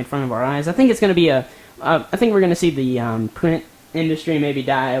dying in front of our eyes. I think it's going to be I think we're going to see the print industry maybe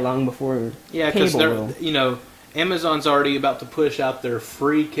die long before cable will. Amazon's already about to push out their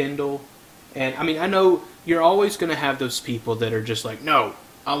free Kindle. And, I mean, I know you're always going to have those people that are just like, no,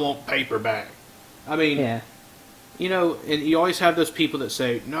 I want paperback. I mean, Yeah. you know, and you always have those people that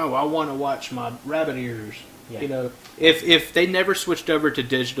say, no, I want to watch my rabbit ears. Yeah. You know, if they never switched over to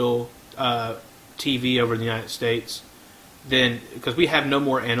digital TV over in the United States, then, because we have no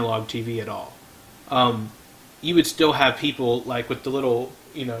more analog TV at all, you would still have people like with the little,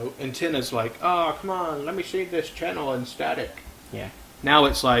 you know, antennas like, oh, come on, let me see this channel in static. Yeah. Now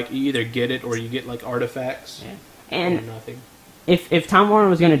it's like you either get it or you get like artifacts. Yeah. Or And nothing. if Time Warner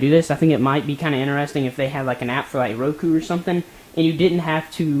was going to do this, I think it might be kind of interesting if they had like an app for like Roku or something, and you didn't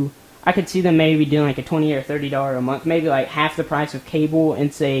have to. I could see them maybe doing like a $20 or $30 a month, maybe like half the price of cable,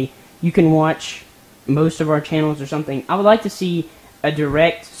 and say you can watch most of our channels or something. I would like to see a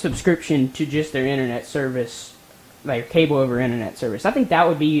direct subscription to just their internet service, like cable over internet service. I think that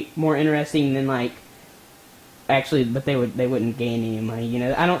would be more interesting than like actually, but they wouldn't gain any money. You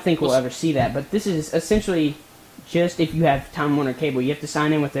know, I don't think we'll ever see that. But this is essentially just if you have Time Warner cable, you have to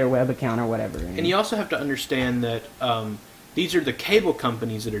sign in with their web account or whatever. And you also have to understand that these are the cable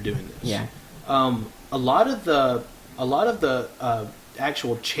companies that are doing this. Yeah. A lot of the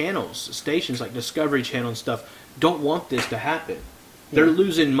actual channels, stations like Discovery Channel and stuff, don't want this to happen. They're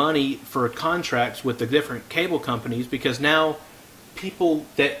losing money for contracts with the different cable companies because now people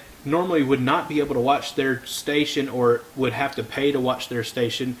that normally would not be able to watch their station or would have to pay to watch their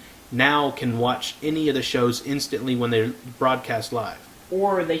station now can watch any of the shows instantly when they're broadcast live.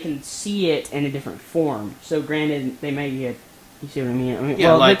 Or they can see it in a different form. So granted, they may get, you see what I mean? Yeah,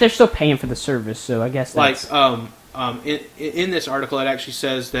 well, like, they're still paying for the service, so I guess that's... Like, in this article, it actually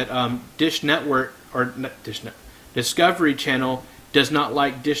says that Dish Network, or not Dish Network, Discovery Channel does not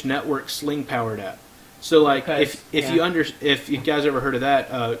like Dish Network's Sling-powered app. So, like, if you guys ever heard of that,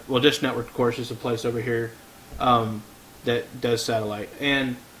 well, Dish Network, of course, is a place over here that does satellite.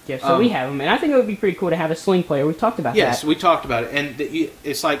 And yeah, so we have them, and I think it would be pretty cool to have a Sling player. We've talked about that. Yes, we talked about it, and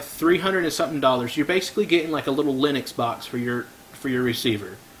it's like $300 and something. You're basically getting like a little Linux box for your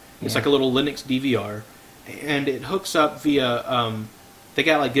receiver. It's like a little Linux DVR, and it hooks up via they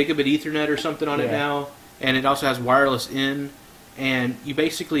got like gigabit Ethernet or something on it now, and it also has wireless in, and you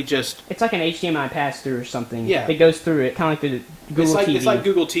basically just it's like an HDMI pass through or something. Yeah, that goes through it, kind of like the Google TV. It's like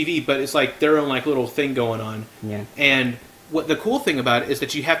Google TV, but it's like their own like little thing going on. Yeah, and what the cool thing about it is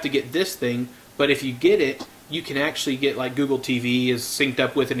that you have to get this thing, but if you get it, you can actually get like Google TV is synced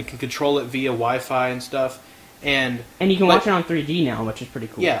up with it and can control it via Wi-Fi and stuff. And you can watch it on 3G now, which is pretty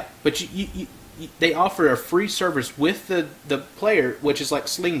cool. Yeah, but they offer a free service with the player, which is like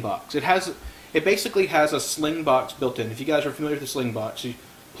Slingbox. It basically has a Slingbox built in. If you guys are familiar with the Slingbox, you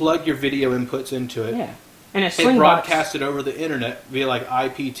plug your video inputs into it. Yeah, and it broadcasts it over the internet via like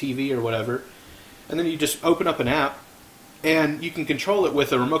IPTV or whatever, and then you just open up an app. And you can control it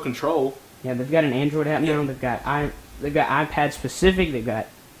with a remote control. Yeah, they've got an Android app now. They've got iPad specific. They've got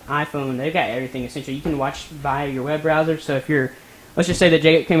iPhone. They've got everything essentially. You can watch via your web browser. So if you're, let's just say that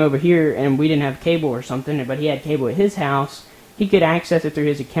Jacob came over here and we didn't have cable or something, but he had cable at his house, he could access it through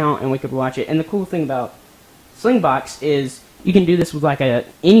his account and we could watch it. And the cool thing about Slingbox is you can do this with like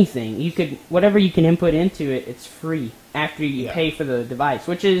anything. You could whatever you can input into it, it's free after you pay for the device,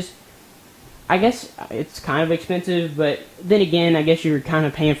 which is. I guess it's kind of expensive, but then again, I guess you're kind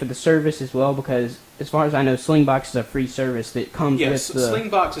of paying for the service as well because, as far as I know, Slingbox is a free service that comes with the...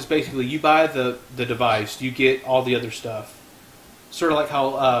 Slingbox is basically, you buy the device, you get all the other stuff. Sort of like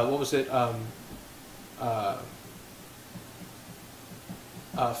how, what was it, Flow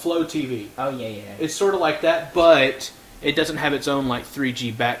TV. Oh, yeah. It's sort of like that, but it doesn't have its own, like,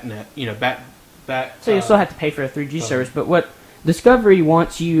 3G backnet, So you still have to pay for a 3G service, but what... Discovery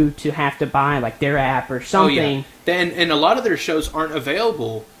wants you to have to buy like their app or something. Oh, yeah. And a lot of their shows aren't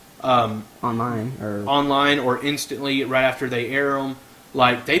available online or instantly right after they air them.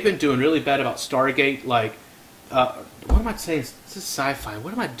 Like they've been doing really bad about Stargate. Like, what am I saying? This is sci-fi.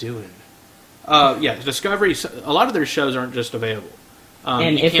 What am I doing? Discovery. A lot of their shows aren't just available.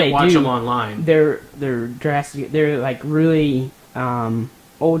 And you if can't they watch do, them online. They're drastic. They're like really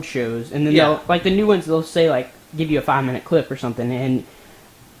old shows, and then they'll like the new ones. They'll say like. Give you a 5-minute clip or something, and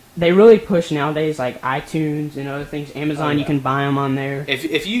they really push nowadays like iTunes and other things. Amazon, you can buy them on there.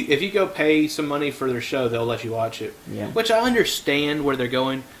 If you go pay some money for their show, they'll let you watch it. Yeah. Which I understand where they're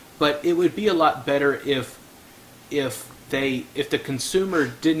going, but it would be a lot better if the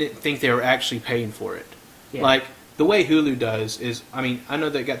consumer didn't think they were actually paying for it. Yeah. Like the way Hulu does is, I mean, I know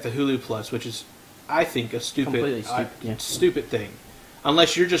they got the Hulu Plus, which is I think a stupid thing.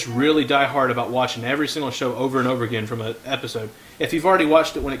 unless you're just really diehard about watching every single show over and over again from an episode. If you've already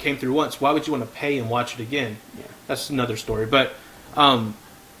watched it when it came through once, why would you want to pay and watch it again? Yeah. That's another story. But,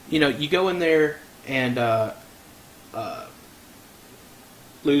 you know, you go in there and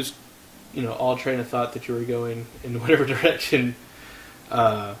lose, you know, all train of thought that you were going in whatever direction.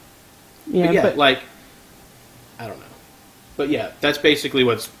 But like, I don't know. But yeah, that's basically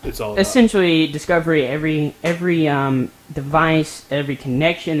what it's all about. Essentially, Discovery, every device, every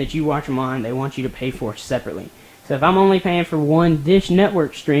connection that you watch them on, they want you to pay for separately. So if I'm only paying for one Dish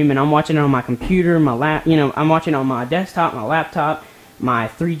Network stream and I'm watching it on my computer, I'm watching it on my desktop, my laptop, my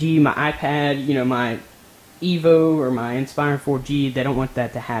 3G, my iPad, you know, my Evo or my Inspire 4G, they don't want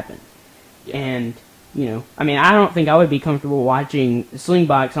that to happen. Yeah. And, you know, I mean, I don't think I would be comfortable watching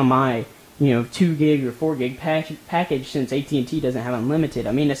Slingbox on my, you know, 2 gig or 4 gig package since AT&T doesn't have unlimited.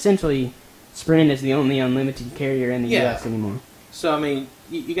 I mean, essentially, Sprint is the only unlimited carrier in the U.S. anymore. So, I mean,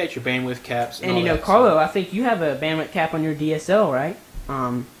 you got your bandwidth caps. And you know, Carlo, I think you have a bandwidth cap on your DSL, right?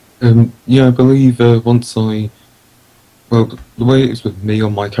 Yeah, I believe once well, the way it is with me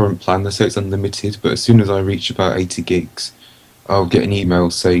on my current plan, they say it's unlimited, but as soon as I reach about 80 gigs, I'll get an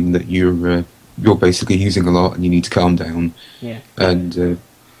email saying that you're basically using a lot and you need to calm down. Yeah. And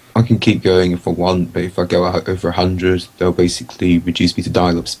I can keep going if I want, but if I go out over 100, they'll basically reduce me to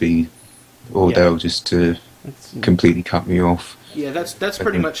dial-up speed, or they'll just completely cut me off. Yeah, that's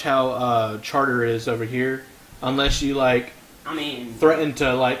pretty much how Charter is over here, unless you threaten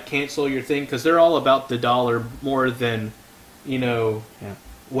to cancel your thing, because they're all about the dollar more than, you know,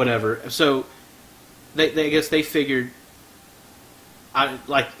 whatever. So they I guess they figured,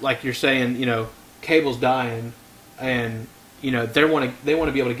 like you're saying, you know, cable's dying, and you know they want to be able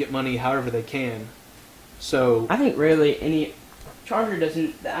to get money however they can. So I think really Charter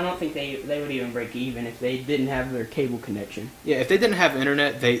doesn't. I don't think they would even break even if they didn't have their cable connection. Yeah, if they didn't have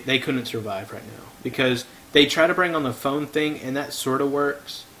internet, they couldn't survive right now, because they try to bring on the phone thing, and that sort of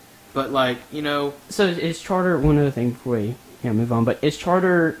works. But you know. So is Charter, one other thing before we move on? But is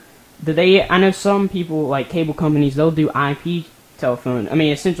Charter? I know some people like cable companies. They'll do IP telephone. I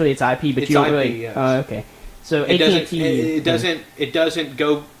mean, essentially it's IP, but you don't really. Yes. Oh, okay. So AT&T, it doesn't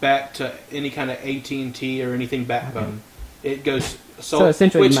go back to any kind of AT&T or anything backbone. Okay. It goes so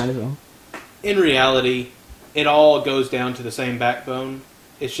essentially you might as well. In reality, it all goes down to the same backbone.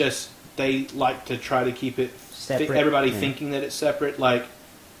 It's just they like to try to keep it separate. Everybody thinking that it's separate. Like,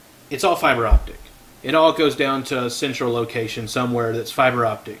 it's all fiber optic. It all goes down to a central location somewhere that's fiber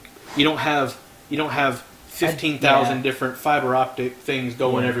optic. You don't have 15,000 different fiber optic things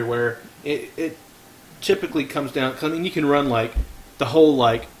going everywhere. It typically comes down, cause, I mean, you can run the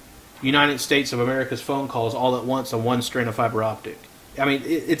whole United States of America's phone calls all at once on one strand of fiber optic. I mean,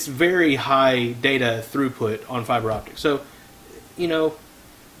 it's very high data throughput on fiber optic. So, you know,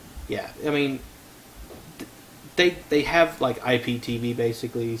 yeah, I mean, they have IPTV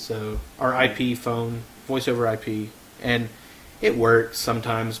basically, so, or IP phone, voice over IP, and it works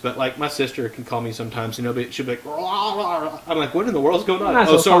sometimes. But my sister can call me sometimes, you know, but she'll be like, I'm like, what in the world's going on?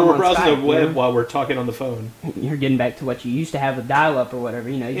 Oh, sorry, we're browsing the web while we're talking on the phone. You're getting back to what you used to have with dial-up or whatever.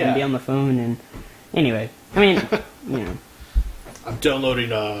 You know, you can be on the phone, and anyway, I mean, you know. I'm downloading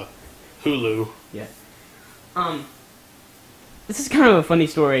Hulu. Yeah. This is kind of a funny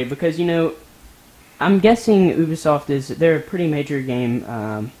story because, you know, I'm guessing Ubisoft they're a pretty major game.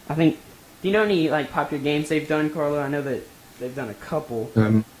 I think. Do you know any popular games they've done, Carlo? I know that they've done a couple.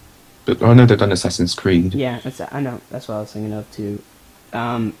 But I know they've done Assassin's Creed. Yeah, I know. That's what I was thinking of too.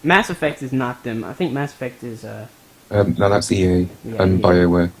 Mass Effect is not them. I think Mass Effect is. No, that's EA and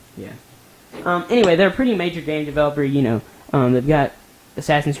BioWare. Yeah. Anyway, they're a pretty major game developer. You know, they've got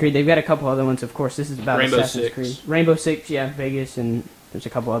Assassin's Creed. They've got a couple other ones. Of course, this is about Assassin's Creed. Rainbow Six, Vegas, and there's a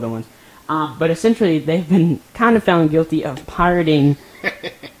couple other ones. But essentially, they've been kind of found guilty of pirating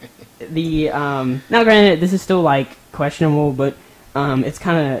the. Now, granted, this is still questionable, but it's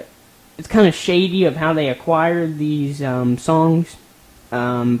kind of shady of how they acquired these songs,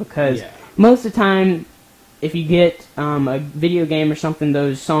 because most of the time, if you get a video game or something,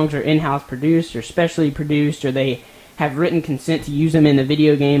 those songs are in-house produced or specially produced, or they have written consent to use them in the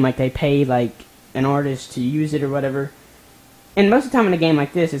video game, they pay an artist to use it or whatever. And most of the time in a game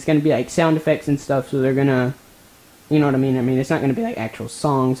like this, it's going to be sound effects and stuff, so they're going to, you know what I mean? I mean, it's not going to be actual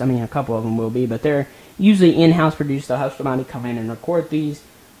songs. I mean, a couple of them will be, but they're usually in-house produced. They'll have somebody come in and record these.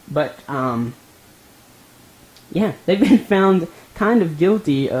 But, yeah, they've been found kind of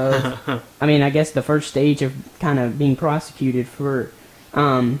guilty of, I mean, I guess the first stage of kind of being prosecuted for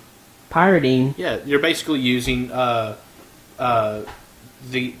pirating. Yeah, you're basically using this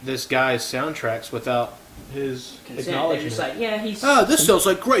guy's soundtracks without acknowledgement. Just like, yeah, he's. Oh, this sounds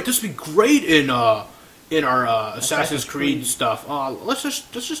like great. This would be great in our Assassin's Creed stuff. Let's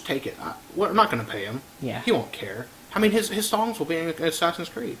just take it. We're not going to pay him. Yeah. He won't care. I mean, his songs will be in Assassin's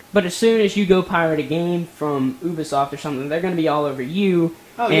Creed. But as soon as you go pirate a game from Ubisoft or something, they're going to be all over you.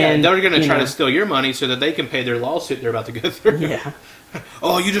 Oh, yeah. They're going to try to steal your money so that they can pay their lawsuit they're about to go through. Yeah.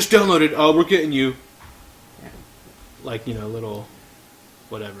 Oh, you just downloaded. Oh, we're getting you. Yeah. Like, little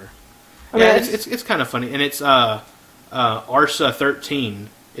whatever. I mean, it's kind of funny. And it's Arsa 13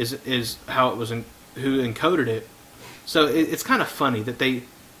 is how it was, who encoded it. So it's kind of funny that they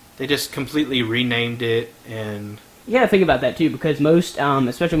just completely renamed it. And you got to think about that, too, because most,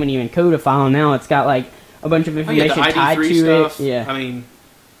 especially when you encode a file now, it's got, like, a bunch of information the tied ID3 to stuff. it. Yeah. I mean,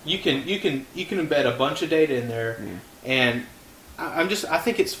 you can embed a bunch of data in there, and I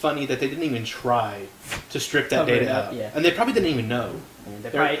think it's funny that they didn't even try to strip that data out, and they probably didn't even know.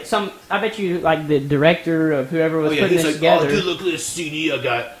 Right. I bet you, like, the director of whoever was putting this together. Oh, look at this CD I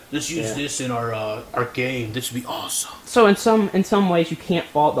got. Let's use this in our game. This would be awesome. So in some ways, you can't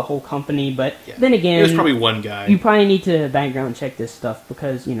fault the whole company, but then again, there's probably one guy. You probably need to background check this stuff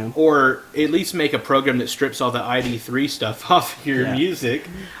because or at least make a program that strips all the ID3 stuff off your music.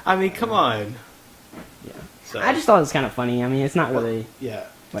 I mean, come on. Yeah. So, I just thought it was kind of funny. I mean, it's not really. Yeah.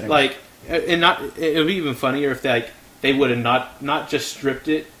 Whatever. Like, and it would be even funnier if they would have not just stripped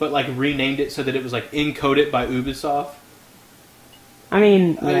it, but like renamed it so that it was like encoded by Ubisoft. I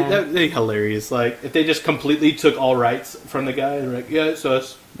mean, that'd be hilarious. Like if they just completely took all rights from the guy, and like, yeah, it's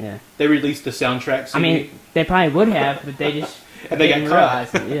us. Yeah. They released the soundtrack CD. I mean, they probably would have, but they just and they got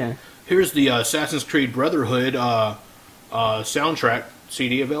caught. Yeah. Here's the Assassin's Creed Brotherhood soundtrack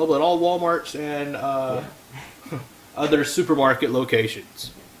CD available at all Walmarts and other supermarket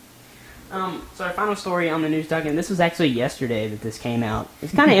locations. So our final story on the news document, this was actually yesterday that this came out.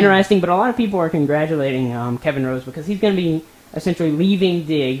 It's kind of interesting, but a lot of people are congratulating Kevin Rose because he's going to be essentially leaving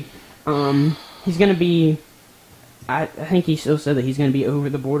Dig. He's going to be, I think he still said that he's going to be over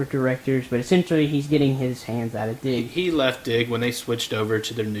the board of directors, but essentially he's getting his hands out of Dig. He left Dig when they switched over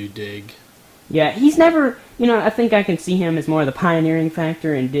to their new Dig. Yeah, he's never, I think I can see him as more of the pioneering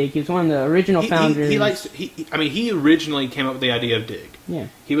factor in Dig. He was one of the original founders. He originally came up with the idea of Dig. Yeah.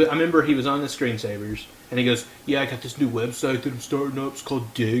 I remember he was on the Screensavers, and he goes, yeah, I got this new website that I'm starting up. It's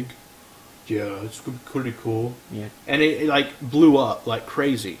called Dig. Yeah, it's going to be pretty cool. Yeah. And it like, blew up like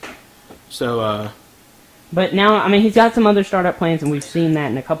crazy. So, But now, I mean, he's got some other startup plans, and we've seen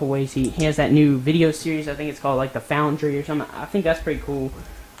that in a couple ways. He has that new video series, I think it's called, like, The Foundry or something. I think that's pretty cool.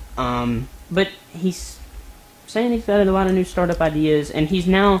 But he's saying he's got a lot of new startup ideas, and he's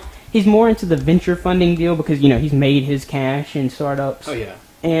more into the venture funding deal because, he's made his cash in startups. Oh, yeah.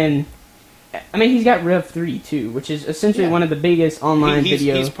 And, I mean, he's got Rev3, too, which is essentially one of the biggest online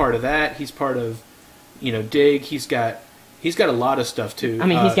video. He's part of that. He's part of, Dig. He's got a lot of stuff, too. I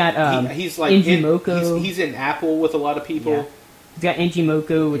mean, he's got he's like Engimoko. He's in Apple with a lot of people. Yeah. He's got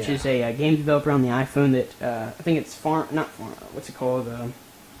Engimoko, which is a game developer on the iPhone that, I think it's what's it called?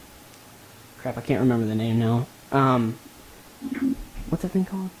 Crap, I can't remember the name now. What's that thing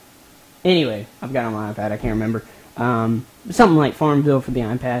called? Anyway, I've got it on my iPad, I can't remember. Something like Farmville for the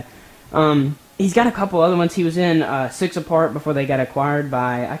iPad. He's got a couple other ones. He was in 6 Apart before they got acquired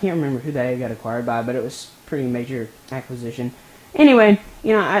by, I can't remember who they got acquired by, but it was a pretty major acquisition. Anyway,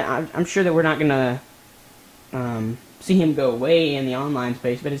 I'm sure that we're not going to see him go away in the online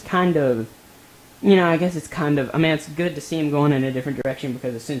space, but it's kind of, I guess it's kind of, I mean, it's good to see him going in a different direction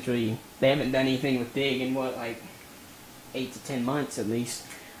because essentially they haven't done anything with Dig in, 8 to 10 months at least.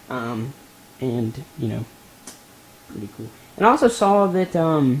 And, pretty cool. And I also saw that, I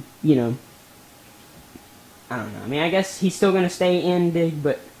don't know. I mean, I guess he's still going to stay in Dig,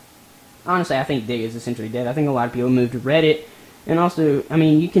 but honestly, I think Dig is essentially dead. I think a lot of people moved to Reddit, and also, I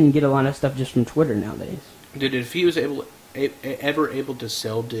mean, you can get a lot of stuff just from Twitter nowadays. Dude, if he was ever able to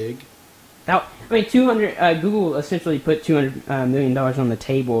sell Dig, I mean, Google essentially put $200 million on the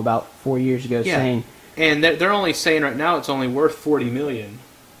table about 4 years ago, saying, and they're only saying right now it's only worth $40 million.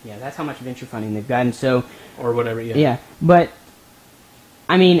 Yeah, that's how much venture funding they've gotten. So, or whatever. Yeah. Yeah, but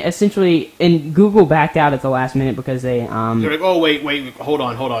I mean, essentially, and Google backed out at the last minute because they they're like, oh wait, hold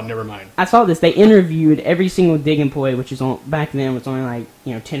on, never mind. I saw this. They interviewed every single Dig employee, which is back then was only like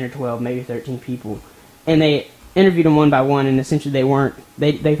 10 or 12, maybe 13 people, and they interviewed them one by one, and essentially they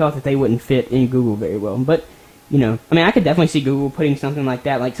thought that they wouldn't fit in Google very well. But I mean, I could definitely see Google putting something like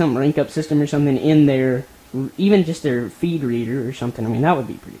that, like some rank up system or something in their, even just their feed reader or something. I mean, that would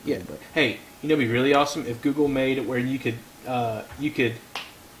be pretty cool. Yeah. But hey, it'd be really awesome if Google made it where you could. I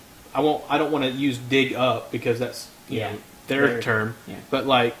don't want to use dig up because that's their term. Yeah. But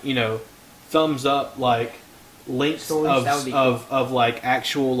thumbs up like links Stories, that would be of like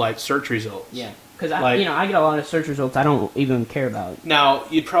actual like search results. Yeah, because Like- I get a lot of search results I don't even care about. Now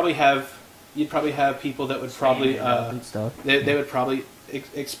you'd probably have people that would probably and stuff. they would probably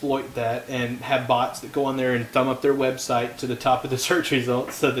exploit that and have bots that go on there and thumb up their website to the top of the search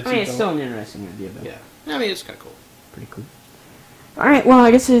results so that I mean, you it's don't. still an interesting idea, though. Yeah, I mean it's kind of cool. Pretty cool. All right, well,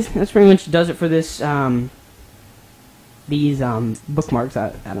 I guess that's pretty much does it for this. These bookmarks.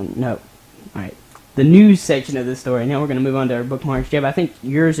 I don't know. All right, the news section of this story. Now we're going to move on to our bookmarks. Jeb, I think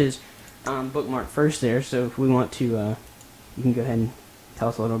yours is bookmarked first there. So if we want to, you can go ahead and tell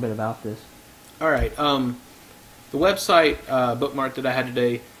us a little bit about this. All right. The website bookmark that I had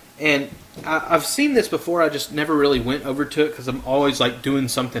today, and I've seen this before. I just never really went over to it because I'm always like doing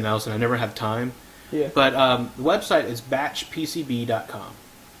something else and I never have time. Yeah. But the website is batchpcb.com,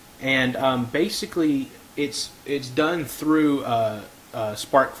 and basically it's done through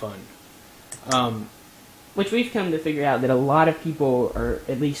SparkFun. Which we've come to figure out that a lot of people, or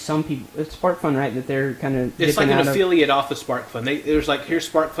at least some people, it's SparkFun, right? That they're kind of It's like an affiliate off of SparkFun. There's like, here's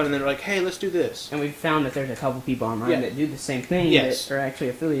SparkFun, and they're like, hey, let's do this. And we've found that there's a couple people online that do the same thing Yes. that are actually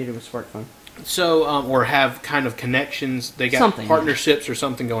affiliated with SparkFun. So, or have kind of connections. They got Something. partnerships or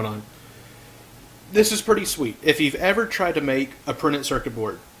something going on. This is pretty sweet. If you've ever tried to make a printed circuit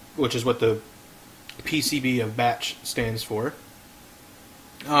board, which is what the PCB of batch stands for,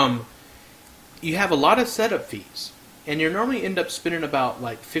 you have a lot of setup fees, and you normally end up spending about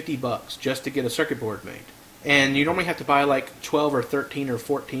like $50 just to get a circuit board made. And you normally have to buy like 12 or 13 or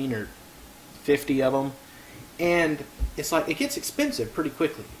 14 or 50 of them, and it's like it gets expensive pretty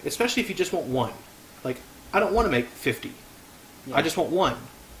quickly, especially if you just want one. Like, I don't want to make 50. Yeah. I just want one,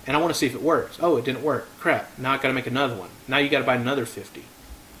 and I want to see if it works. Oh, it didn't work. Crap. Now I got to make another one. Now you got to buy another 50.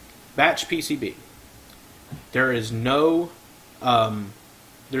 Batch PCB. There is no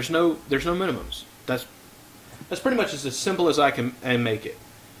there's no minimums. That's pretty much as simple as I can make it.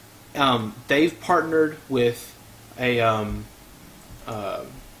 They've partnered with a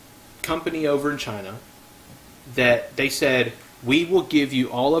company over in China that they said, we will give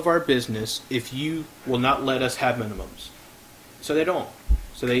you all of our business if you will not let us have minimums. So they don't.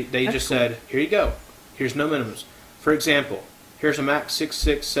 So they just cool. said, here you go. Here's no minimums. For example, here's a Mac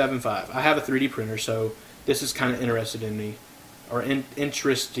 6675. I have a 3D printer, so this is kind of interesting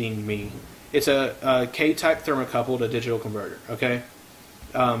me. It's a K-type thermocouple to digital converter, okay?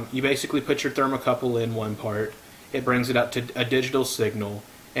 You basically put your thermocouple in one part, it brings it up to a digital signal,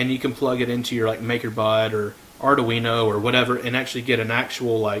 and you can plug it into your like MakerBot or Arduino or whatever and actually get an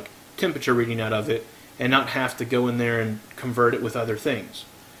actual like temperature reading out of it and not have to go in there and convert it with other things.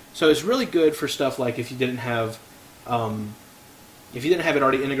 So it's really good for stuff like if you didn't have it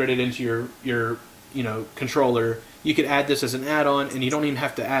already integrated into your controller, you could add this as an add-on, and you don't even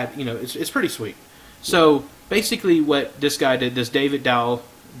have to add, it's pretty sweet. So basically what this guy did, this David Dow,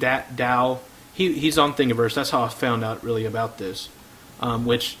 he's on Thingiverse. That's how I found out really about this,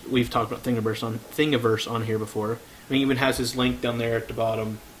 which we've talked about Thingiverse on here before. And he even has his link down there at the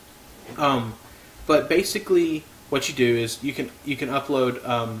bottom. But basically what you do is you can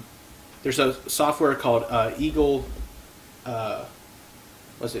upload, there's a software called Eagle,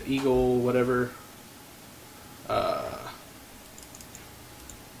 Eagle whatever?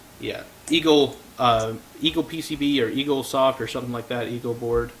 Eagle PCB or Eagle Soft or something like that, Eagle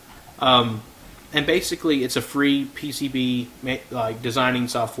board. And basically it's a free PCB like designing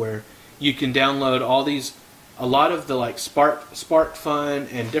software. You can download a lot of the like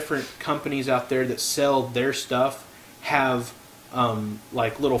SparkFun and different companies out there that sell their stuff have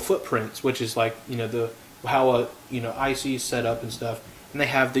like little footprints, which is like how a IC is set up and stuff. And they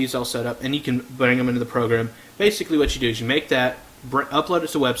have these all set up, and you can bring them into the program. Basically what you do is you make that, upload it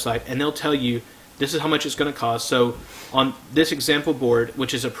to the website, and they'll tell you this is how much it's going to cost. So on this example board,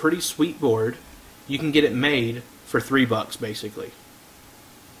 which is a pretty sweet board, you can get it made for $3 basically.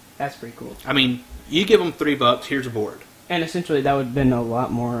 That's pretty cool. I mean, you give them $3, here's a board. And essentially that would have been a lot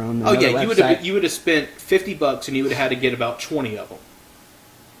more on the website. You would have spent $50 and you would have had to get about 20 of them.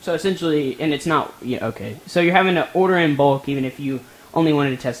 So essentially, and it's not, okay. So you're having to order in bulk even if you only wanted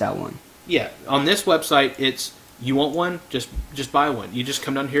to test out one. Yeah, on this website, it's you want one, just buy one. You just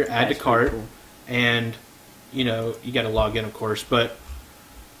come down here, add to cart, cool. And you got to log in, of course, but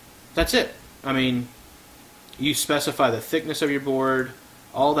that's it. I mean, you specify the thickness of your board,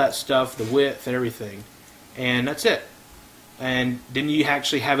 all that stuff, the width, and everything, and that's it. And then you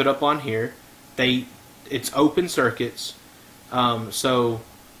actually have it up on here. It's open circuits, or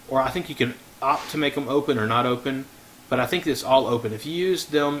I think you can opt to make them open or not open. But I think it's all open. If you use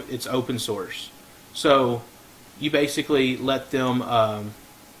them, it's open source. So you basically let them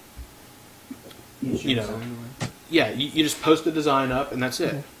you know, yeah, you just post the design up and that's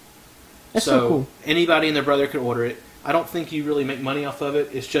it. That's so cool. Anybody and their brother could order it. I don't think you really make money off of it.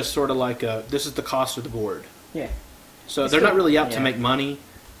 It's just sort of like this is the cost of the board. Yeah. So they're not really out to make money.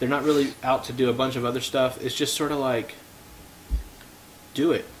 They're not really out to do a bunch of other stuff. It's just sort of like,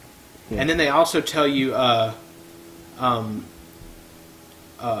 do it. Yeah. And then they also tell you,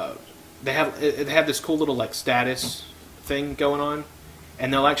 they have this cool little like status thing going on,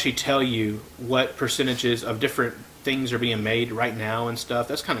 and they'll actually tell you what percentages of different things are being made right now and stuff.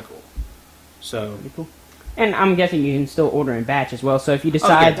 That's kind of cool. So. Pretty cool. And I'm guessing you can still order in batch as well. So if you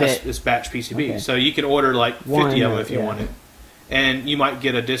decide that it's batch PCB, so you can order like 50 of them if you want it, and you might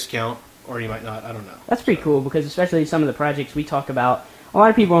get a discount or you might not. I don't know. That's pretty cool because especially some of the projects we talk about, a lot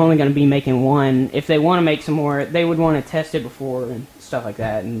of people are only going to be making one. If they want to make some more, they would want to test it before and stuff like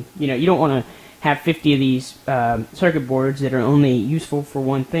that. And you know, you don't want to have 50 of these circuit boards that are only useful for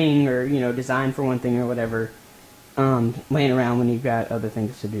one thing or designed for one thing or whatever, laying around when you've got other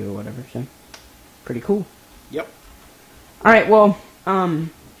things to do or whatever. So pretty cool. Yep. All right. Well,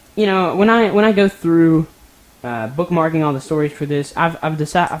 when I go through bookmarking all the stories for this,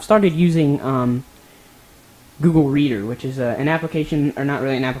 I've started using Google Reader, which is an application, or not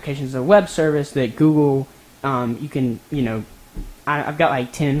really an application, it's a web service that Google you can I've got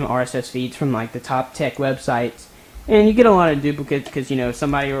like 10 RSS feeds from like the top tech websites, and you get a lot of duplicates because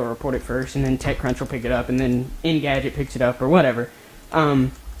somebody will report it first, and then TechCrunch will pick it up, and then Engadget picks it up or whatever.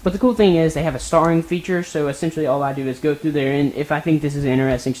 But the cool thing is they have a starring feature, so essentially all I do is go through there, and if I think this is an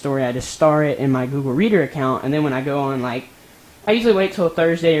interesting story, I just star it in my Google Reader account, and then when I go on, like, I usually wait till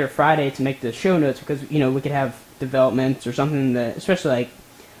Thursday or Friday to make the show notes because, we could have developments or something that, especially like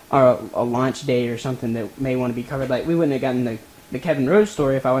a launch date or something that may want to be covered. Like, we wouldn't have gotten the Kevin Rose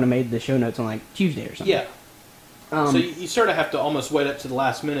story if I would have made the show notes on, like, Tuesday or something. Yeah. So you sort of have to almost wait up to the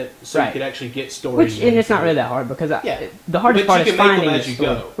last minute so you could actually get stories. And it's not really that hard because the hardest part is finding the story. You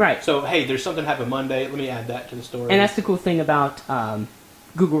go. Right. So hey, there's something happened Monday. Let me add that to the story. And that's the cool thing about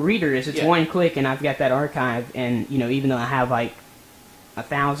Google Reader is it's one click, and I've got that archive. And even though I have like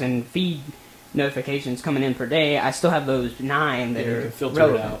 1,000 feed notifications coming in per day, I still have those 9 that are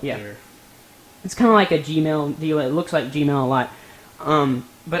filtered out. Yeah. There. It's kind of like a Gmail deal. It looks like Gmail a lot.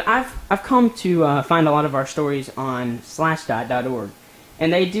 But I've come to find a lot of our stories on slashdot.org,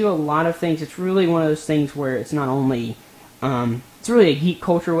 and they do a lot of things. It's really one of those things where it's not only it's really a geek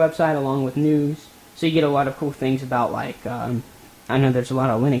culture website along with news, so you get a lot of cool things about like I know there's a lot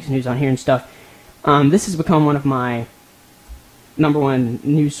of Linux news on here and stuff. This has become one of my #1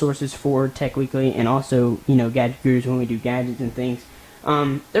 news sources for Tech Weekly, and also Gadget Gurus when we do gadgets and things.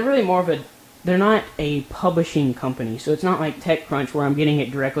 They're really more of they're not a publishing company, so it's not like TechCrunch where I'm getting it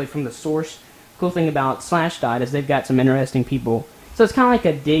directly from the source. Cool thing about Slashdot is they've got some interesting people. So it's kind of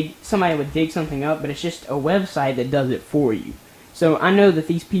like somebody would dig something up, but it's just a website that does it for you. So I know that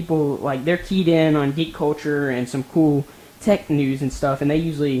these people, like, they're keyed in on geek culture and some cool tech news and stuff, and they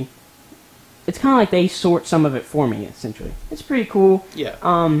usually, it's kind of like they sort some of it for me, essentially. It's pretty cool. Yeah.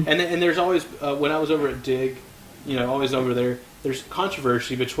 And there's always, when I was over at Dig, always over there, there's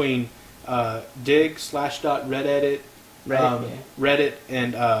controversy between Dig, Slashdot, Reddit,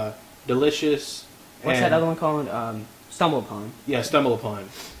 and Delicious. What's that other one called? Stumble Upon. Yeah, Stumble Upon.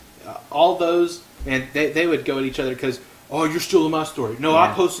 All those, and they would go at each other because, oh, you're stealing my story. No,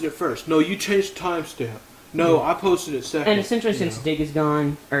 I posted it first. No, you changed the timestamp. No, I posted it second. And essentially, since Dig is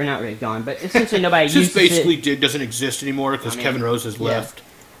gone, or not really gone, but essentially nobody uses it. Just basically, Dig doesn't exist anymore because Kevin Rose has left.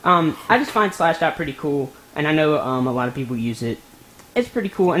 I just find Slashdot pretty cool, and I know a lot of people use it. It's pretty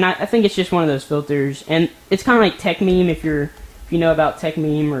cool, and I think it's just one of those filters, and it's kind of like Tech Meme if you know about Tech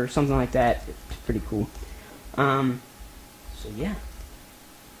Meme or something like that. It's pretty cool. So yeah,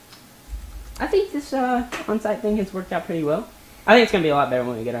 I think this on-site thing has worked out pretty well. I think it's gonna be a lot better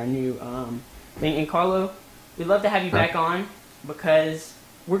when we get our new thing. And Carlo, we'd love to have you back on because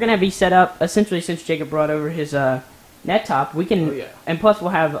we're gonna be set up essentially since Jacob brought over his NetTop. We can, and plus we'll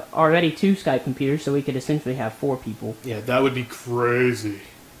have already 2 Skype computers, so we could essentially have 4 people. Yeah, that would be crazy.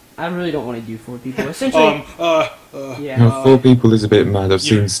 I really don't want to do 4 people. Essentially, 4 people is a bit mad. I've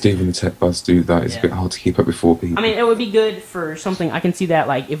seen Stephen the Tech Buzz do that. It's a bit hard to keep up with 4 people. I mean, it would be good for something. I can see that,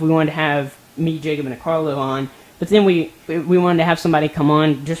 like, if we wanted to have me, Jacob, and a Carlo on, but then we wanted to have somebody come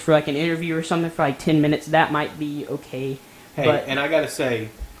on just for, like, an interview or something for, like, 10 minutes. That might be okay. Hey, and I gotta say,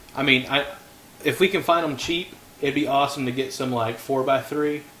 I mean, if we can find them cheap, it'd be awesome to get some, like,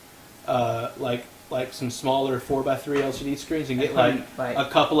 4x3, like some smaller 4x3 LCD screens and get like a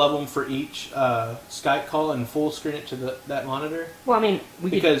couple of them for each Skype call and full screen it to that monitor. Well, I mean, we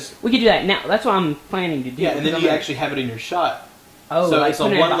could do that now. That's what I'm planning to do. Yeah, and then you actually have it in your shot. Oh, so like it's a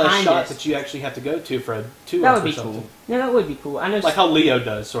putting it one less behind shot us. that you actually have to go to for a 2 That up would or be something. cool. Yeah, that would be cool. I know. Like how Leo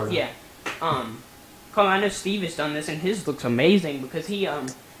does, sort of. Yeah. Colin, I know Steve has done this, and his looks amazing because he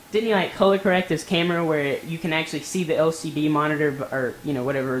didn't he like color correct his camera where you can actually see the LCD monitor or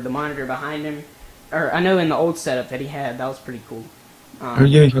whatever the monitor behind him. Or I know in the old setup that he had, that was pretty cool. Oh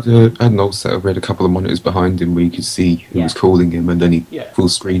yeah, he had an old setup where he had a couple of monitors behind him where you could see who was calling him, and then he full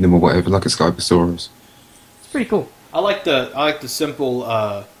screen them or whatever, like a Skypesaurus. It's pretty cool. I like the simple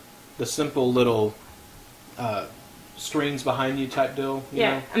little screens behind you type deal. You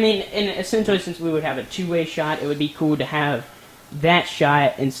know? I mean, and essentially since we would have a two-way shot, it would be cool to have that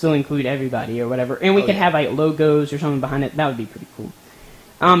shot and still include everybody or whatever, and we could have like logos or something behind it. That would be pretty cool.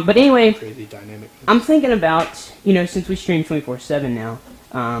 But anyway, crazy dynamic. I'm thinking about, since we stream 24/7 now,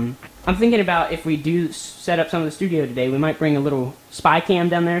 I'm thinking about if we do set up some of the studio today, we might bring a little spy cam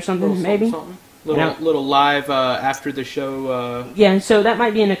down there or something, maybe. Little live after the show. Yeah, so that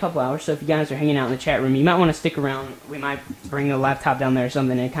might be in a couple hours. So if you guys are hanging out in the chat room, you might want to stick around. We might bring the laptop down there or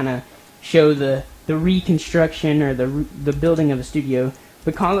something and kind of show the reconstruction or the building of the studio.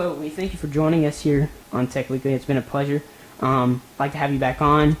 But Carlo, we thank you for joining us here on Tech Weekly. It's been a pleasure. Like to have you back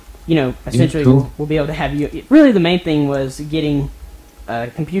on. Essentially we'll be able to have you. Really, the main thing was getting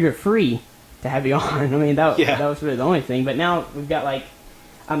a computer free to have you on. I mean, that was really the only thing. But now we've got like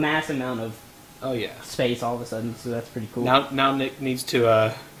a mass amount of space all of a sudden, so that's pretty cool. Now Nick needs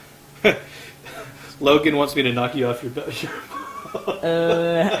to. Logan wants me to knock you off your.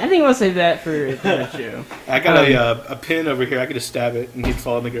 I think we'll save that for the show. I got a pin over here. I could just stab it and he'd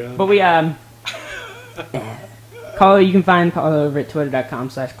fall on the ground. But we Carlo, you can find Carlo over at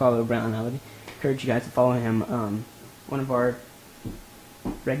twitter.com/Carlo Brown. I would encourage you guys to follow him. One of our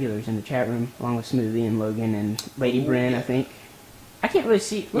regulars in the chat room, along with Smoothie and Logan and Lady Bryn, I think. I can't really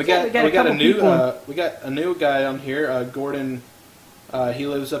see. We got a new guy on here, Gordon. He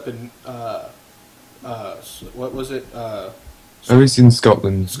lives up in what was it? He's in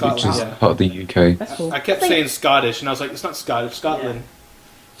Scotland, which is yeah. part of the UK. That's cool. I kept saying Scottish, and I was like, it's not Scottish, Scotland.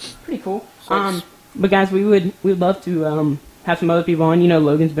 Yeah. Pretty cool. But guys, we'd love to have some other people on.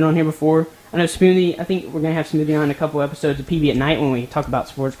 Logan's been on here before. I know Smoothie. I think we're gonna have Smoothie on a couple episodes of PB at Night when we talk about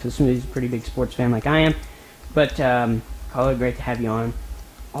sports, because Smoothie's a pretty big sports fan like I am. But Carlo, great to have you on.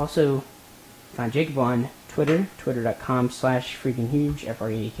 Also, find Jacob on Twitter, twitter.com/freakinghuge,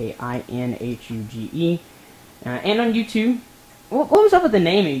 FREAKINHUGE, and on YouTube. What was up with the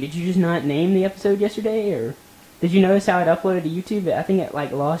naming? Did you just not name the episode yesterday, or did you notice how it uploaded to YouTube? I think it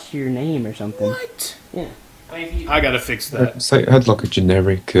lost your name or something. What? Yeah. I gotta fix that. So it had like a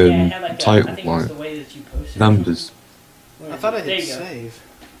generic title, I think it was the way that you posted numbers. I thought I hit save.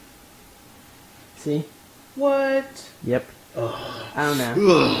 See? What? Yep. Ugh. I don't know.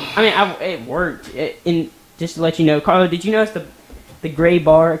 I mean, it worked. And just to let you know, Carlo, did you notice the gray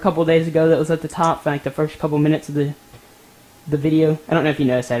bar a couple days ago that was at the top for like the first couple minutes of the video? I don't know if you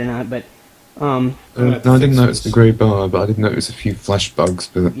noticed that or not, but no, I didn't notice the grey bar, but I did notice a few flash bugs.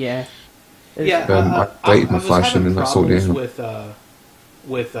 But yeah, I updated my flash and then I sorted it out.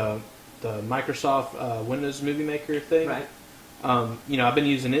 With the Microsoft Windows Movie Maker thing. Right. I've been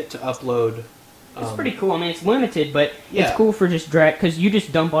using it to upload. It's pretty cool. I mean, it's limited, but it's cool for just drag, because you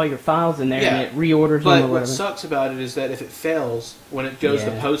just dump all your files in there and it reorders them or whatever. But what sucks about it is that if it fails when it goes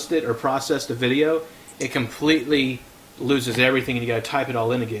to post it or process the video, it completely loses everything and you got to type it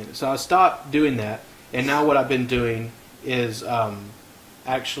all in again. So I stopped doing that, and now what I've been doing is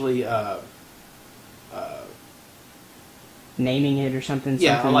actually naming it or something.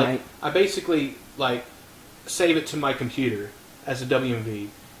 Yeah, something I basically save it to my computer as a WMV.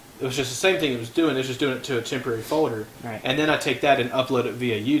 It was just the same thing it was doing. It was just doing it to a temporary folder, and then I take that and upload it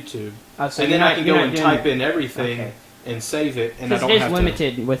via YouTube, and then I can go and type in everything and save it. And I don't have to. It's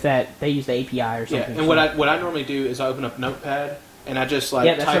limited with that. They use the API or something. Yeah, and what I normally do is I open up Notepad and I just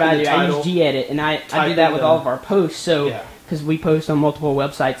that's type what I in do. the title. I use Gedit, and I do that with all of our posts. So because we post on multiple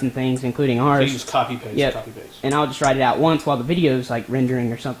websites and things, including ours. So you just copy paste, copy paste. And I'll just write it out once while the video's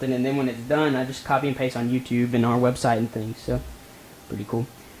rendering or something, and then when it's done, I just copy and paste on YouTube and our website and things. So pretty cool.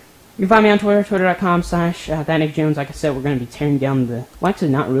 You can find me on Twitter, twitter.com/ThatNickJones. Like I said, we're going to be tearing down the... Well, actually,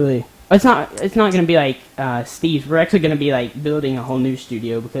 not really. It's not going to be like Steve's. We're actually going to be building a whole new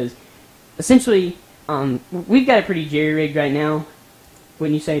studio, because essentially, we've got it pretty jerry-rigged right now.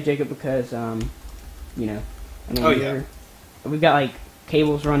 Wouldn't you say, Jacob? Because, we've got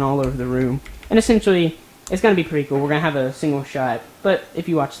cables run all over the room, and essentially, it's going to be pretty cool. We're going to have a single shot, but if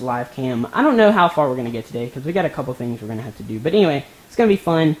you watch the live cam, I don't know how far we're going to get today, because we got a couple things we're going to have to do. But anyway, it's going to be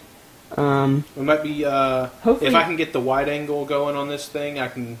fun. It might be hopefully, if I can get the wide angle going on this thing, I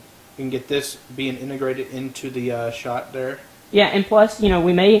can get this being integrated into the shot there. Yeah, and plus, you know,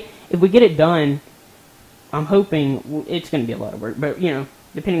 we may, if we get it done, I'm hoping it's going to be a lot of work, but, you know,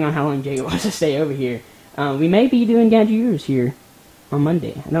 depending on how long Jacob wants to stay over here, we may be doing Gadget Years here on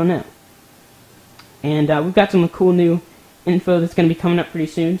Monday. I don't know. And we've got some cool new info that's going to be coming up pretty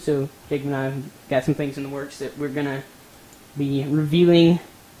soon, so Jacob and I have got some things in the works that we're going to be revealing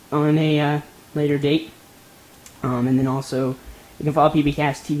on a later date. And then also, you can follow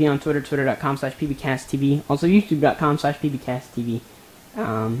pbcasttv on Twitter, twitter.com/pbcasttv. Also, youtube.com/pbcasttv.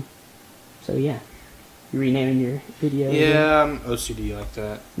 So, yeah. You're renaming your video? Yeah, I'm OCD like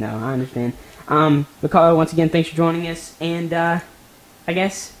that. No, I understand. But Carlo, once again, thanks for joining us. And I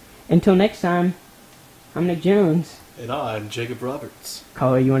guess, until next time, I'm Nick Jones. And I'm Jacob Roberts.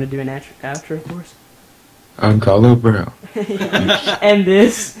 Carlo, you want to do an outro for us? I'm Carlo Brown. And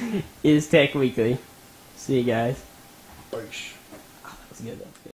this is Tech Weekly. See you guys. Boosh. Oh, that was good though.